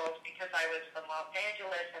about the world because I was from Los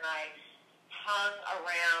Angeles and I hung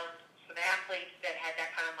around some athletes that had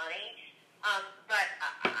that kind of money. But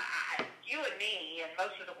you and me and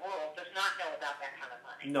most of the world does not know about that kind of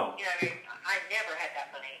money. No. You know, I mean, I never had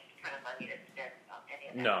that kind of money to spend on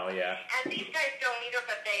any of that. No, yeah. And these guys don't either,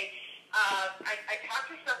 but they, I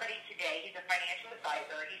talked to somebody today. He's a financial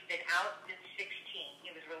advisor. He's been out since 16.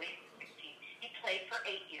 He was released at 16. He played for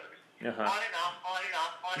 8 years. Uh-huh. On and off.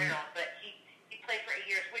 But he played for 8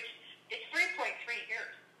 years, which is 3.3 years.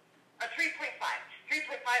 Or 3.5. 3.5 in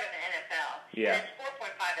the NFL. Yeah. And it's 4.5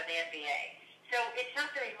 in the NBA. So it's not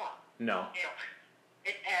very long. No. You know,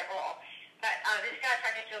 at all. But this guy,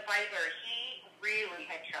 financial advisor, he really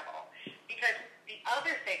had trouble. Because the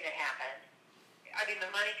other thing that happened, I mean, the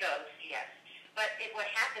money goes, yes. But what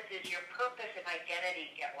happens is your purpose and identity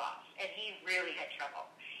get lost. And he really had trouble.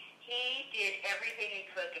 He did everything he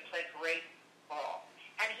could to play great ball.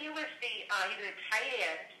 And he was a tight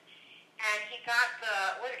end. And he got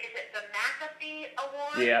the McAfee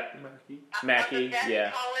Award? Yeah. Mackey, the best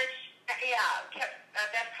yeah. college,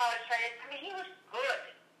 best college tight end. I mean, he was good.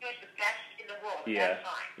 He was the best in the world at that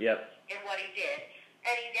time. Yep. In what he did.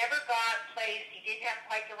 And he never got placed. He didn't have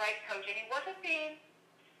quite the right coach. And he wasn't giving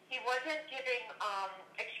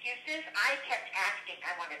excuses. I kept asking.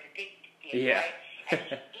 I wanted to dig deep, Yeah. right?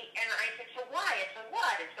 And I said, so why? And so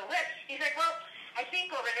what? And so what? He's like, well, I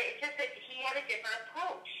think over there, it's just that he had a different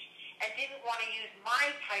approach and didn't want to use my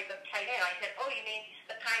type of tight end. I said, oh, you mean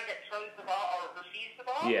the kind that throws the ball or receives the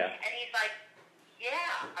ball? Yeah. And he's like,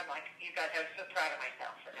 yeah. I'm like, you guys, I was so proud of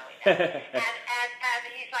myself for knowing that. and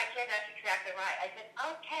he's like, yeah, that's exactly right. I said,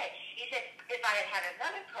 okay. He said, if I had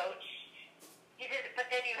another coach, he said, but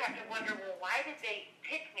then you have to wonder, well, why did they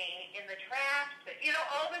pick me in the draft? You know,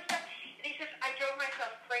 all this stuff. And he says, I drove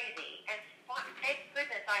myself crazy. And thank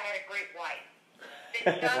goodness I had a great wife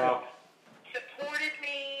that just supported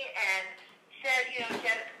me and said,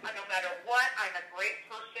 no matter what, I'm a great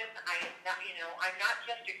person. I am not, I'm not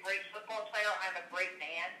just a great football player. I'm a great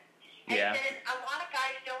man. And Yeah. then a lot of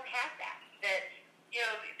guys don't have that. That,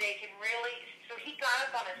 they can really. So he got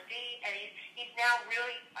up on his feet, and he's now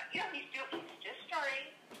really, he's just starting.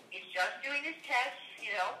 He's just doing his tests,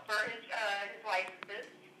 for his licenses.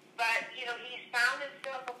 But he's found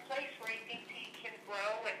himself a place where he thinks he can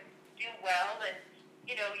grow and do well, and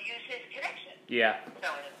use his connection. Yeah. So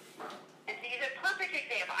he's a perfect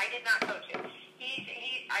example. I did not coach him.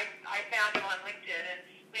 I found him on LinkedIn, and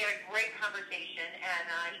we had a great conversation,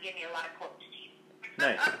 and he gave me a lot of quotes.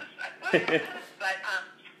 Nice. But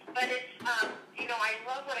it's I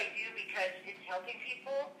love what I do because it's helping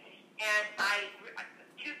people, and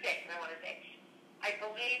two things I want to say. I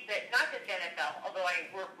believe that not just NFL, although I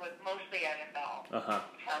work with mostly NFL,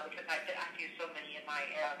 because I do so many in my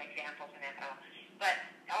examples in NFL, but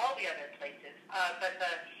all the other places. But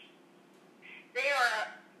they are.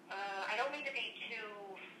 I don't mean to be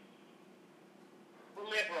too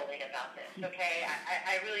liberally about this. Okay,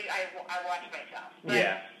 I really watch myself. But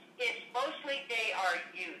Yeah. It's mostly they are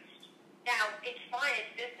used. Now it's fine.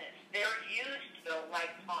 It's business. They're used though,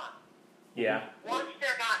 like pawns. Yeah. Once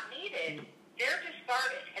they're not needed, they're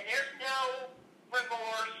discarded, and there's no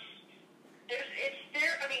remorse.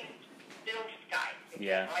 Those guys.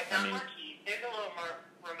 Yeah, Right? Not Marquise. There's a little more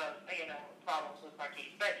remote, problems with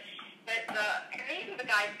Marquise. But and these are the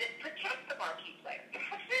guys that protect the marquee players.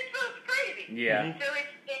 It's crazy. Yeah. So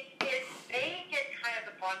they get kind of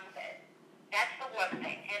the brunt of it. That's the one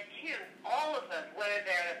thing. And two, all of them, whether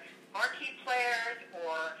they're marquee players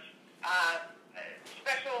or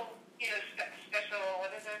special, special,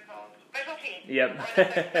 what is it called? Special teams. Yep. Or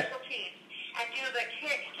the special teams, and do the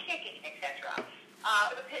kicking, etc.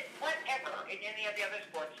 Whatever in any of the other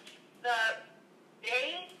sports, they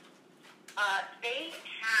have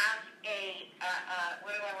a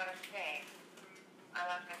what do I want to say? I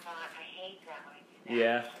lost my thought. I hate that when I do that.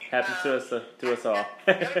 Yeah, happens to us all.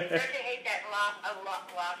 Don't you hate that loss?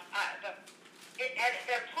 And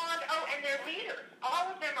they're pawned. Oh, and they're leaders. All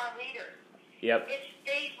of them are leaders. Yep.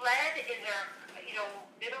 They led in their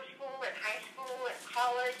middle school and high school and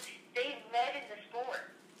college. They led in the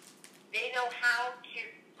sport. They know how to give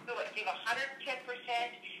 110%.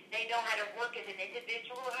 They know how to work as an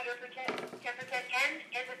individual 10%, and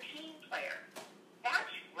as a team player.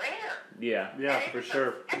 That's rare. Yeah. Yeah, for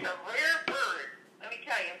sure. That's a rare bird, let me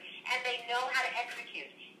tell you. And they know how to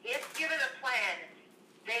execute. If given a plan,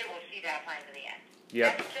 they will see that plan to the end.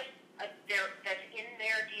 Yep. That's just that's in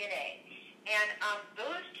their DNA. And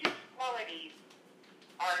those two qualities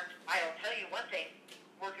are, I'll tell you one thing,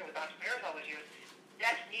 working with entrepreneurs all those years,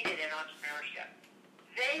 that's needed in entrepreneurship.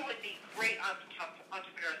 They would be great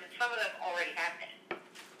entrepreneurs, and some of them already have been.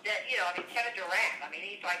 Kevin Durant,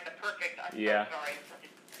 he's like the perfect, Yeah. I'm sorry for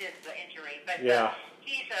his injury, but Yeah.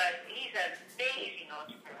 he's an amazing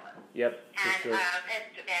entrepreneur. Yep. And, sure. and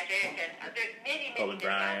Magic, and there's many Kobe out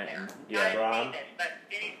Bryant, there. and- yeah, Not as Bron. famous, but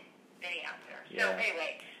many out there. Yeah. So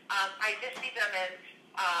anyway, I just see them as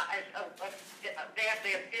they have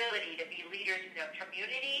the ability to be leaders in their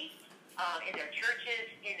community, in their churches,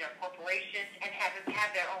 in their corporations, and have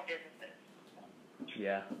their own businesses.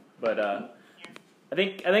 Yeah. But I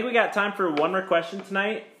think we got time for one more question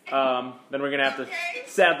tonight. Then we're gonna have to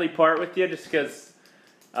sadly part with you just because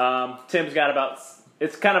Tim's got about.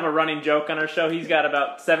 It's kind of a running joke on our show. He's got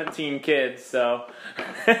about 17 kids, so. Oh,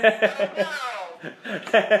 no. Iowa and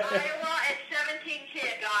 17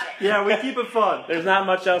 kids, got it. Yeah, we keep it fun. There's not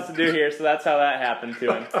much else to do here, so that's how that happened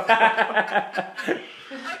to him. Okay,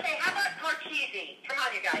 how about Parcheesi? Come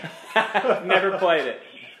on, you guys. Never played it.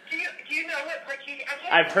 Do you know what Parcheesi?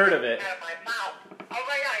 I've heard of it. Out of my mouth. Oh my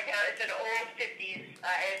God, it's an old 50s.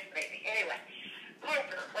 It's crazy. Anyway,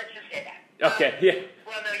 poker. Let's just say that. Okay, yeah.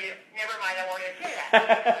 Well, no, never mind. I wanted to say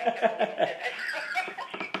that.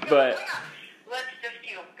 But- let's just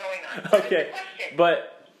keep going on. Okay, Question.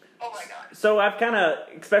 but Oh my God. so I've kind of,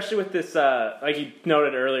 especially with this, like you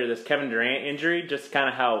noted earlier, this Kevin Durant injury, just kind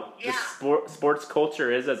of how Yeah. the sports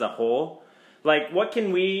culture is as a whole. Like, what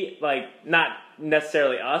can we, like, not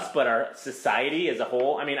necessarily us, but our society as a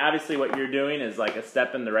whole? I mean, obviously what you're doing is, like, a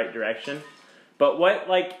step in the right direction. But what,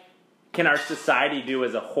 like, can our society do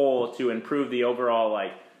as a whole to improve the overall,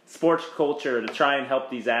 like, sports culture to try and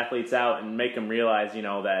help these athletes out and make them realize,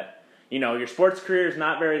 that, your sports career is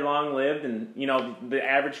not very long-lived and, the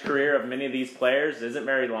average career of many of these players isn't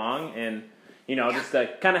very long and, just to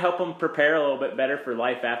kind of help them prepare a little bit better for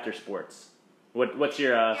life after sports. What's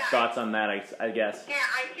your thoughts on that, I guess? Yeah,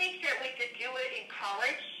 I think that we could do it in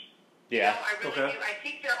college. Yeah. I really Okay. do. I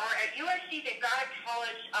think there are at USC. They've got a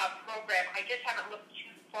college program. I just haven't looked too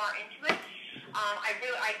far into it. I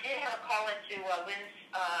did have a call into Lynn's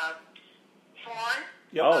salon.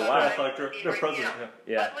 Yep. Oh, wow. Their president.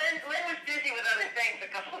 Yeah. But Lynn was busy with other things a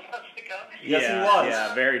couple of months ago. Yes, he yeah, was.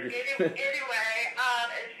 Yeah, very.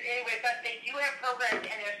 Anyway, but they do have programs,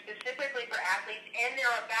 and they're specifically for athletes, and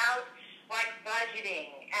they're about like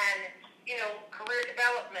budgeting and career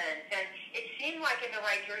development. And it seemed like in the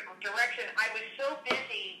right direction. I was so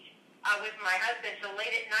busy with my husband, so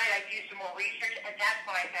late at night I do some more research, and that's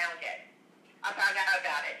when I found it. I found out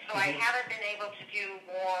about it. So I haven't been able to do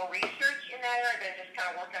more research in that area. I've been just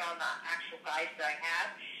kind of working on the actual guides that I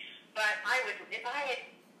have. But I would, if I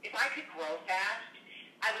could grow fast,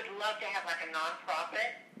 I would love to have like a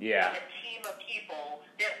nonprofit. Yeah. With a team of people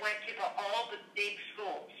that went to all the big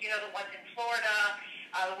schools. The ones in Florida,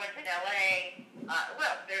 the ones in LA.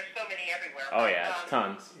 Well, there's so many everywhere. Oh, but, yeah,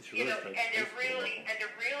 tons. and to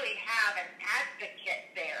really have an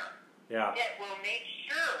advocate there Yeah. that will make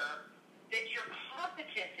sure that you're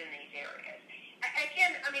competent in these areas.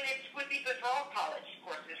 Again, it would be good for all college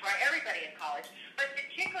courses, right? Everybody in college, but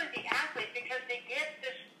particularly the athletes, because they get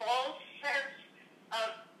this false sense of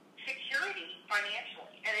security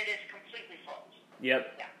financially, and it is completely false.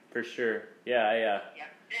 Yep, Yeah. for sure. Yeah, Yeah.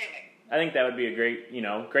 Anyway, I think that would be a great,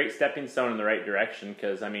 great stepping stone in the right direction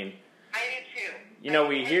because, I do too.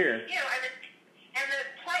 we hear. And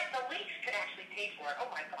the leagues could actually pay for it. Oh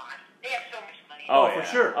my God, they have so much money. money. Oh, yeah. for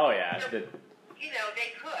sure. Oh yeah. So, you know,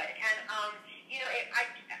 they could, and you know,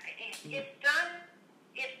 if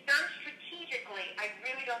done strategically, I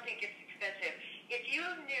really don't think it's expensive. If you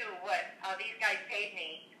knew what these guys paid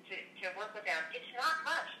me to work with them, it's not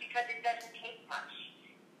much because it doesn't take much,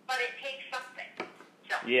 but it takes something.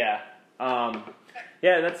 So. Yeah.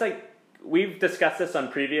 Yeah, that's like, we've discussed this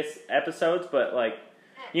on previous episodes, but like,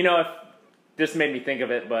 you know, if this made me think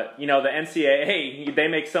of it, but you know, the NCAA, they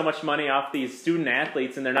make so much money off these student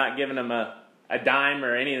athletes and they're not giving them a dime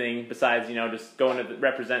or anything besides, you know, just going to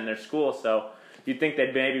representing their school. So you'd think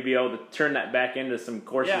they'd maybe be able to turn that back into some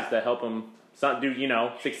courses Yeah. to help them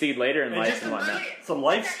succeed later in And life just and whatnot. some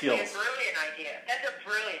life That's skills. actually a brilliant idea. That's a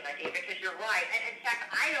brilliant idea because you're right. And in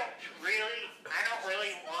fact, I don't really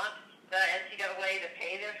want the NCAA to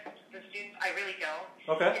pay the students. I really don't.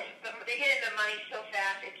 Okay. They get into money so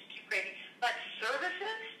fast, it's too crazy. But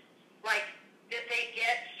services, like that they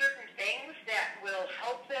get certain things that will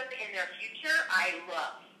help them in their future, I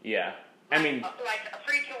love. Yeah. I mean, like a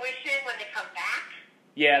free tuition when they come back.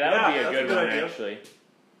 yeah, that would be Yeah, a that's good a good one, idea. actually.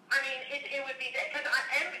 I mean, it would be because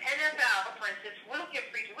NFL, for instance, will give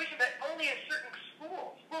free tuition, but only in certain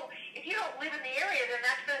schools. Well, if you don't live in the area, then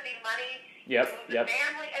that's going to be money. Yep, to the yep.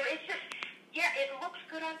 family. I mean, it's just, yeah, it looks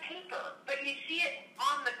good on paper, but you see it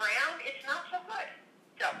on the ground, it's not so good.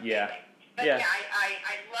 So Yeah. anyway. But Yeah.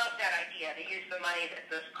 I love that idea to use the money that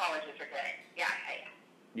those colleges are getting. Yeah.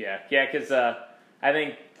 Yeah, because I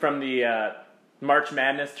think from the March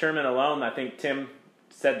Madness tournament alone, I think Tim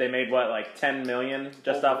said they made like $10 million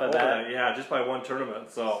just off of Over that. Yeah, just by one tournament.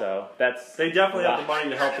 So that's They definitely have Wow. the money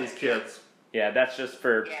to help these kids. yeah, that's just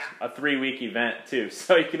for Yeah. a 3-week event too.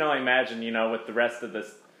 So you can only imagine, you know, with the rest of the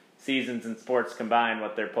seasons and sports combined,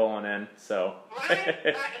 what they're pulling in. So Right?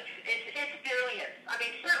 It's billions. I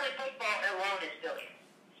mean, certainly football alone is billions.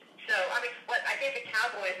 So, I mean, I think the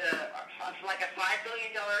Cowboys are like a $5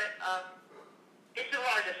 billion. It's the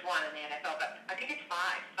largest one in the NFL, but I think it's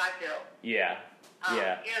 $5 billion. yeah,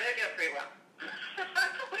 yeah. You know, they're doing pretty well. We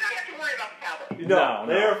don't have to worry about the Cowboys. No,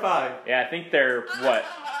 they no. are fine. Yeah, I think they're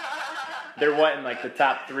what in like the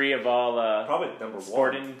top 3 of all Probably number one.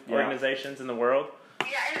 sporting Yeah. organizations in the world. Yeah,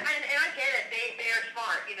 and I get it. They are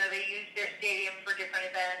smart. You know, they use their stadium for different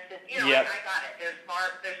events. And, you know, Yep. I got it. They're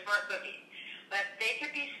smart cookies. But they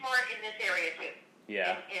could be smart in this area, too.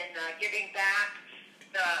 Yeah. In giving back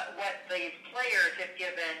what these players have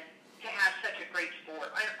given to have such a great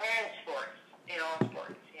sport. In all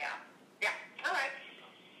sports. Yeah. Yeah. All right.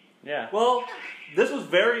 Yeah. Well, this was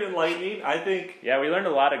very enlightening. I think, Yeah, we learned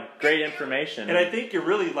a lot of great information. and I think you're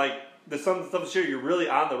really some of the stuff here. You're really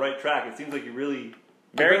on the right track. It seems like you're really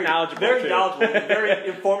Very knowledgeable, very too. knowledgeable, and very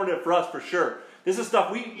informative for us for sure. This is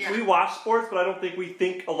stuff we watch sports, but I don't think we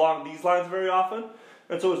think along these lines very often.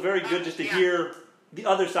 And so it was very good just to hear the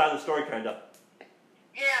other side of the story, kind of.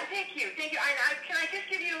 Yeah, thank you. Can I just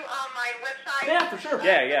give you my website? Yeah, for sure.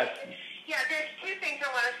 Yeah. Yeah, there's 2 things I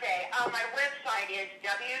want to say. My website is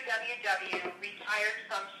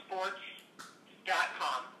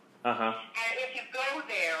www.retiredfromsports.com. Uh-huh. And if you go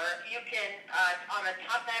there, you can, on the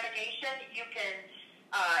top navigation, you can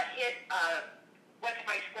hit what's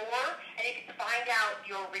my score, and you can find out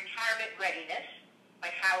your retirement readiness,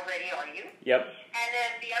 like how ready are you. Yep. And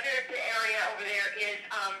then the other area over there is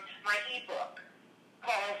my ebook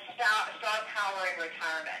called Star Power in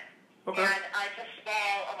Retirement. Okay. And it's a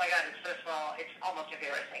small, oh my God, it's so small, it's almost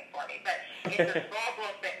embarrassing for me. But it's a small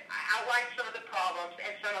book that outlines some of the problems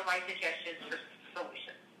and some of my suggestions for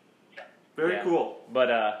solutions. So, Very Yeah. cool. But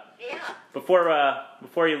yeah. before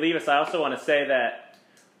you leave us, I also want to say that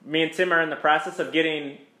me and Tim are in the process of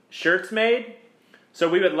getting shirts made. So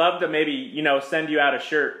we would love to maybe, you know, send you out a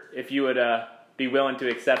shirt if you would be willing to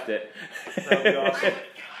accept it. That would be awesome.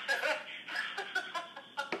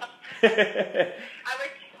 I would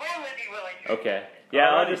totally be willing to. Okay. Yeah,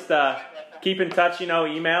 I'll Alrighty. just keep in touch, you know,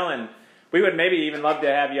 email, and we would maybe even love to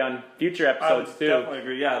have you on future I would episodes too. definitely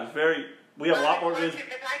agree. Yeah, it's very. We have a lot more Because vision.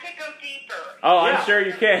 I could go deeper. Oh, Yeah. I'm sure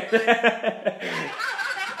you can. Like,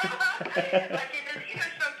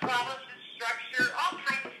 some problems with structure, all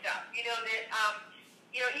kinds of stuff. You know that,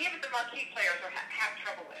 even the marquee players have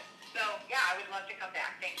trouble with. So yeah, I would love to come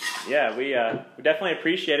back. Thank you. Yeah, we definitely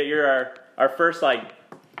appreciate it. You're our first, like,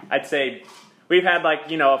 I'd say we've had, like,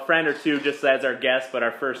 you know, a friend or two just as our guest, but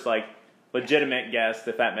our first, like, legitimate guest,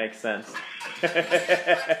 if that makes sense. It does. It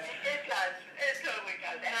totally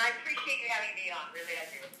does. And I appreciate you having me on. Really, I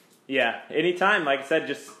do. Yeah, anytime. Like I said,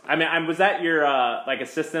 was that your like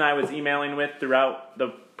assistant I was emailing with throughout the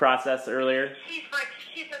process earlier? She's a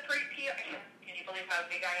pretty PR. Can you believe how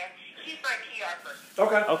big I am? She's my PR person.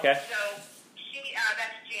 Okay. Okay. So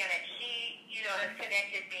that's Janet. She, has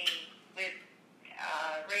connected me with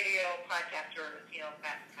radio podcaster,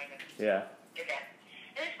 that kind of Yeah. event.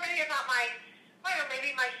 And it's really about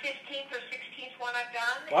maybe my 15th or 16th one I've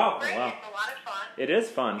done. Wow. It's great. Wow. It's a lot of fun. It is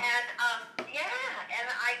fun. And, and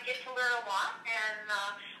I get to learn a lot. And,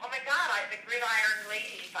 oh my God, the Gridiron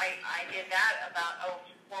Ladies, I did that about,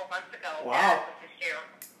 4 months ago. Wow. That was hysterical.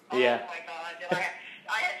 Oh Yeah. my God.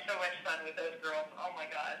 I had so much fun with those girls. Oh my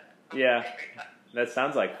God. Yeah. Every time. That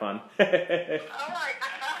sounds like fun. All right.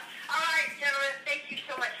 All right, gentlemen. Thank you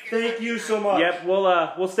so much for your Thank time you tonight. so much.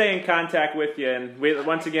 Yep, we'll stay in contact with you, and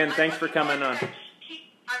once again, thanks for coming on. I'm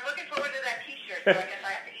looking forward to that T-shirt, so I guess I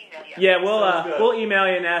have to email you. Yeah, Sounds good. we'll email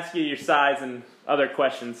you and ask you your size and other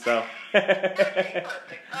questions. So. Okay, perfect.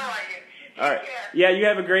 All right, you. All right. Take care. Yeah, you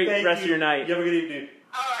have a great Thank rest you. of your night. You have a good evening.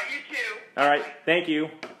 All right, you too. All right. Thank you.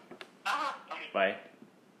 Uh-huh. Bye. Bye.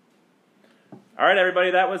 All right,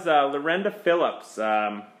 everybody. That was Lorenda Phillips.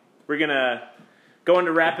 We're gonna go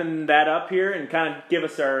into wrapping that up here and kind of give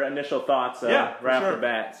us our initial thoughts Yeah, for right off sure. the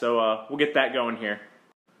bat. So we'll get that going here.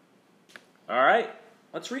 All right.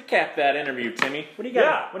 Let's recap that interview, Timmy. What do you got?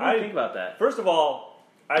 Yeah, what do you think about that? First of all,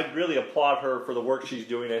 I really applaud her for the work she's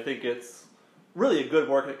doing. I think it's really a good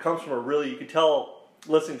work. It comes from you can tell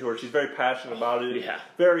listening to her, she's very passionate about it. Yeah.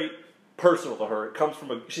 Very personal to her. It comes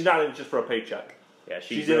from she's not in it just for a paycheck. Yeah,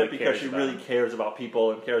 She's really in it because cares she about really him. cares about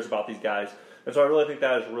people and cares about these guys. And so I really think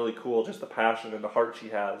that is really cool, just the passion and the heart she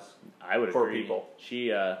has. I would for agree. people. She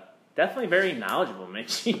definitely very knowledgeable, man.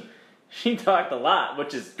 She talked a lot,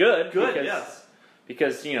 which is good.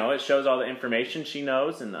 Because it shows all the information she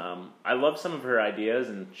knows, and I love some of her ideas,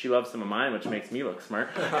 and she loves some of mine, which makes me look smart.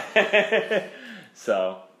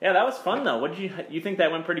 So yeah, that was fun though. What did you think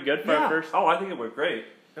that went pretty good for our first? Oh, I think it went great.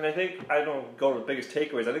 And I think I don't go to the biggest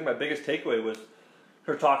takeaways. I think my biggest takeaway was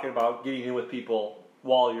her talking about getting in with people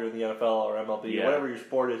while you're in the NFL or MLB Yeah. or whatever your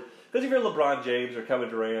sport is. Because if you're LeBron James or Kevin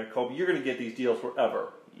Durant or Kobe, you're going to get these deals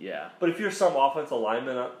forever. Yeah, But if you're some offensive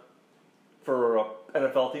lineman for an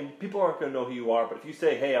NFL team, people aren't going to know who you are. But if you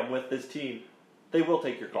say, "Hey, I'm with this team," they will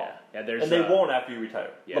take your call. yeah. There's And they won't after you retire.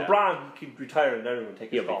 Yeah. LeBron can retire and never even take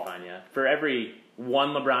his He'll call. be fine. Yeah, for every one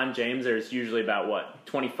LeBron James, there's usually about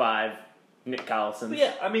 25 Nick Collisons. But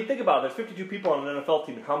yeah, I mean, think about it. There's 52 people on an NFL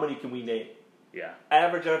team. How many can we name? Yeah.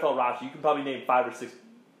 Average NFL roster, you can probably name 5 or 6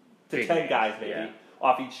 to Big 10 names, guys maybe yeah.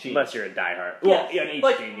 off each team. Unless you're a diehard. Yeah, Well, each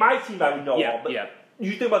like team, my team, I would know all. But yeah.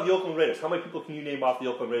 you think about the Oakland Raiders. How many people can you name off the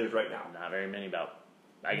Oakland Raiders right now? Not very many.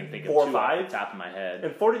 I can think of 4 or 2 5? off the top of my head.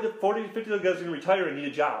 And 40 to 50 of those guys are going to retire and need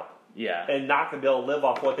a job Yeah, and not going to be able to live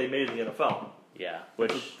off what they made in the NFL. yeah.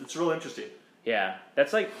 Which It's real interesting. yeah,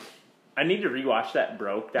 that's like I need to rewatch that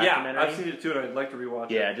Broke documentary. Yeah, I've seen it too, and I'd like to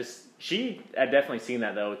rewatch it. Yeah, I've definitely seen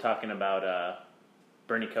that though, talking about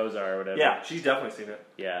Bernie Kosar or whatever. Yeah, she's definitely seen it.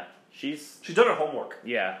 Yeah. She's done her homework.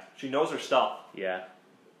 yeah. She knows her stuff. Yeah.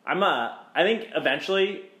 I think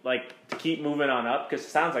eventually, like, to keep moving on up, because it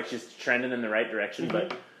sounds like she's trending in the right direction,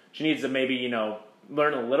 but she needs to maybe,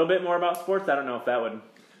 learn a little bit more about sports. I don't know if that would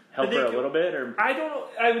help her a little bit, or... I don't know.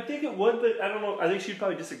 I would think it would, but I don't know. I think she'd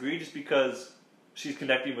probably disagree just because she's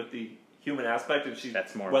connecting with the human aspect, and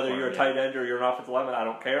That's more whether important, you're a tight end or you're an offensive lineman, I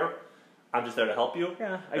don't care. I'm just there to help you.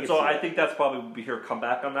 Yeah, I and could so see I that. think that's probably would be her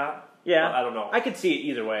comeback on that. Yeah. But I don't know. I could see it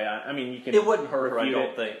either way. I mean, you can... It wouldn't hurt her, I refute don't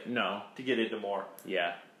it. think, No. to get into more.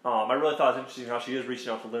 Yeah. I really thought it was interesting how she is reaching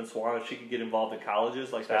out to Lynn Swan if she could get involved in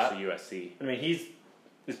colleges like Especially that. USC. I mean, he's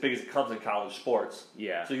as big as it comes in college sports.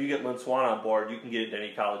 Yeah. So you get Lynn Swan on board, you can get into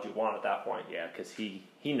any college you want at that point. Yeah, because he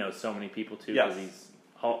knows so many people, too, Yes. because he's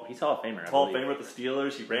Hall of Famer, I Hall of believe. Famer with the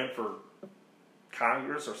Steelers. He ran for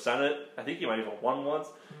Congress or Senate. I think he might even won once.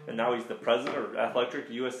 And now he's the president or athletic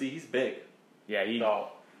director at USC. He's big. Yeah,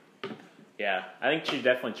 yeah. I think she's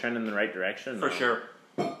definitely trending in the right direction. For sure.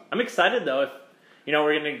 I'm excited, though, if,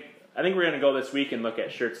 I think we're going to go this week and look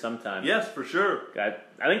at shirts sometime. Yes, for sure.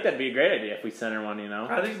 I think that'd be a great idea if we sent her one,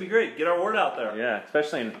 I think it'd be great. Get our word out there. Yeah,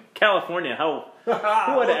 especially in California. Who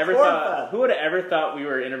would have ever thought we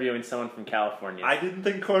were interviewing someone from California? I didn't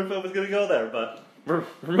think Cornfield was going to go there, but We're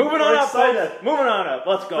moving on up, excited. folks. Moving on up.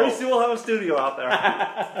 Let's go. pretty soon we'll have a studio out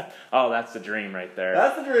there. Oh, that's the dream right there.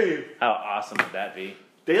 That's the dream. How awesome would that be?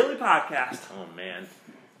 Daily podcast. Oh, man.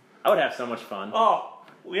 I would have so much fun. Oh,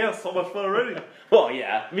 we have so much fun already. Well,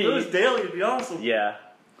 yeah. Me. If it was daily, it'd be awesome. Yeah.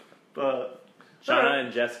 But Shauna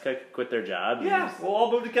and Jessica quit their jobs. yeah, we'll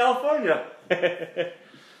all move to California.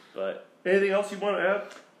 But Anything else you want to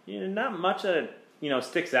add? not much that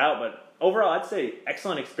sticks out, but overall, I'd say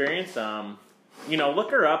excellent experience.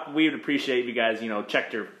 Look her up. We would appreciate if you guys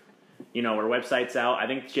checked her, her website's out. I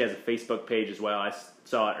think she has a Facebook page as well. I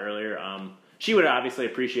saw it earlier. She would obviously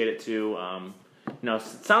appreciate it too.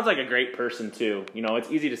 Sounds like a great person too.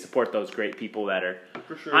 It's easy to support those great people that are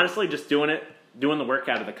For sure. honestly just doing it doing the work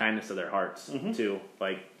out of the kindness of their hearts too.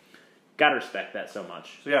 Like, gotta respect that so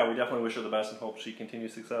much. So yeah, we definitely wish her the best and hope she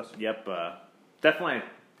continues success. Yep, definitely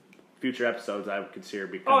future episodes I would consider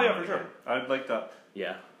becoming. Oh yeah, for sure. I'd like that.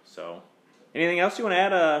 Yeah. So, anything else you want to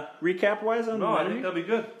add, recap wise on? No, I think that'll be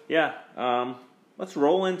good. Yeah. Let's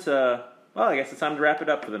roll into. Well, I guess it's time to wrap it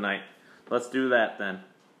up for the night. Let's do that then.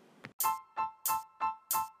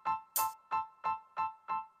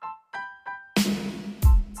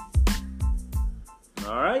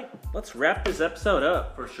 All right, let's wrap this episode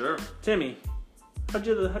up. For sure. Timmy, how'd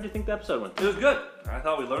you think the episode went? It was good. I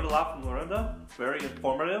thought we learned a lot from Lorenda. Very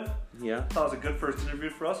informative. Yeah. I thought it was a good first interview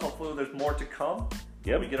for us. Hopefully there's more to come.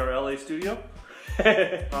 Yep. When we get our LA studio.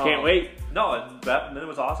 Can't wait. No, it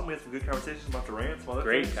was awesome. We had some good conversations about Durant, some other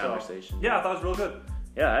Great things. conversation. So, yeah, I thought it was real good.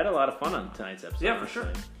 Yeah, I had a lot of fun on tonight's episode. Yeah, for sure.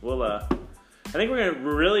 We'll, I think we're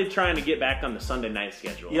really trying to get back on the Sunday night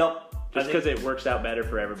schedule. Yep. Just because it works out better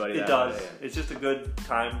for everybody. It does. It's just a good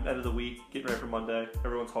time, end of the week, getting ready for Monday.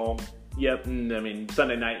 Everyone's home. Yep, and I mean,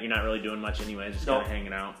 Sunday night, you're not really doing much anyway, just kind of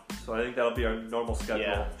hanging out. So I think that'll be our normal schedule.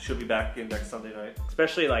 Yeah. Should be back again next Sunday night.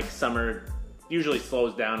 Especially like summer usually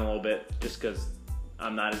slows down a little bit just because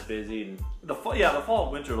I'm not as busy. And The fall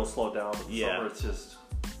and winter will slow down. But the Yeah. summer, it's just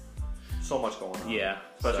so much going on. Yeah.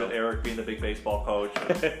 Especially with Eric being the big baseball coach.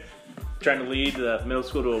 Trying to lead the middle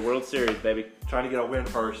school to a World Series, baby. Trying to get a win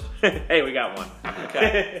first. Hey, we got one.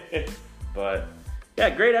 Okay. But,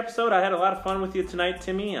 yeah, great episode. I had a lot of fun with you tonight,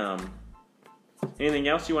 Timmy. Anything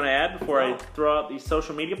else you want to add before I throw out these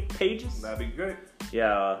social media pages? That'd be great.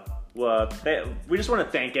 Yeah, well, we just want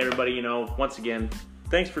to thank everybody, once again,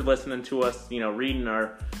 thanks for listening to us, reading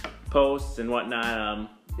our posts and whatnot.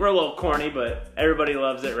 We're a little corny, but everybody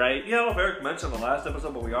loves it, right? Yeah, I don't know if Eric mentioned the last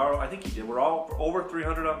episode, but I think he did. We're all over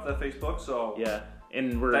 300 on that Facebook, so Yeah,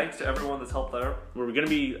 and thanks to everyone that's helped there. we're going to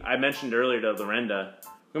be, I mentioned earlier to Lorenda,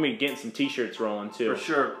 we're going to be getting some t-shirts rolling too. For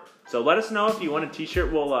sure. So let us know if you want a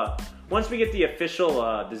t-shirt. We'll, once we get the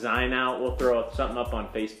official design out, we'll throw something up on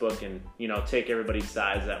Facebook and, take everybody's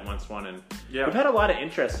size that wants one. And Yeah. we've had a lot of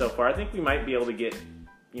interest so far. I think we might be able to get,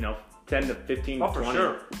 10 to 15 Oh, to for 20.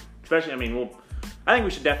 sure. Especially, I think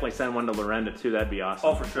we should definitely send one to Lorenda too. That'd be awesome.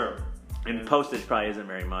 Oh, for sure. And postage probably isn't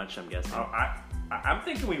very much, I'm guessing. I'm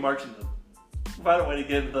thinking we march into find a way to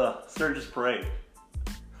get into the Sturgis Parade.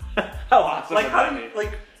 How awesome Like, would how that do you, be?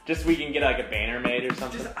 like, Just we can get like a banner made or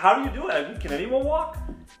something. just how do you do it? I mean, can anyone walk?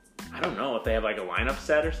 I don't know if they have like a lineup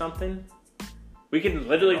set or something. We can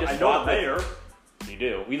literally just I know walk the mayor. You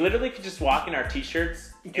do. We literally could just walk in our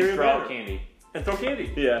t-shirts and Carry a throw out banner. candy. And throw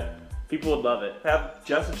candy. Yeah. People would love it. Have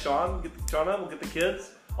Jess and Sean get we'll get the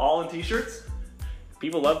kids all in t-shirts.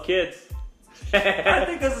 People love kids. I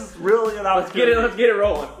think this is really an opportunity. Let's get it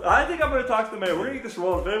rolling. I think I'm going to talk to the mayor. We're going to get this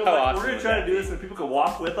rolling. We're awesome going to would try that to do be? this and people can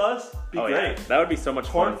walk with us. Be Oh, great. yeah. That would be so much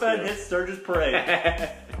fun. Corn-fed too. hits Sturgis Parade.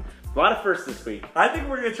 A lot of firsts this week. I think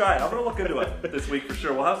we're going to try it. I'm going to look into it this week for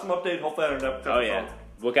sure. We'll have some update hopefully on our next episode. Oh yeah.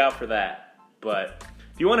 Look out for that. But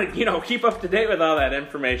if you want to, keep up to date with all that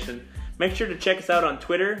information, make sure to check us out on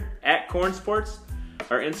Twitter @CornSports.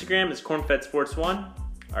 Our Instagram is CornFedSports1.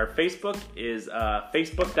 Our Facebook is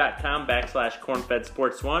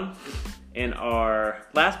facebook.com/CornFedSports1. And our,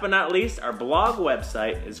 last but not least, our blog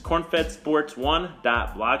website is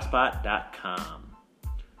cornfedsports1.blogspot.com.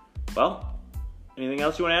 Well, anything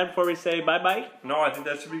else you want to add before we say bye-bye? No, I think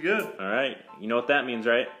that should be good. All right. You know what that means,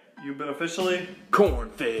 right? You've been officially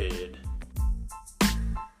Corn-fed.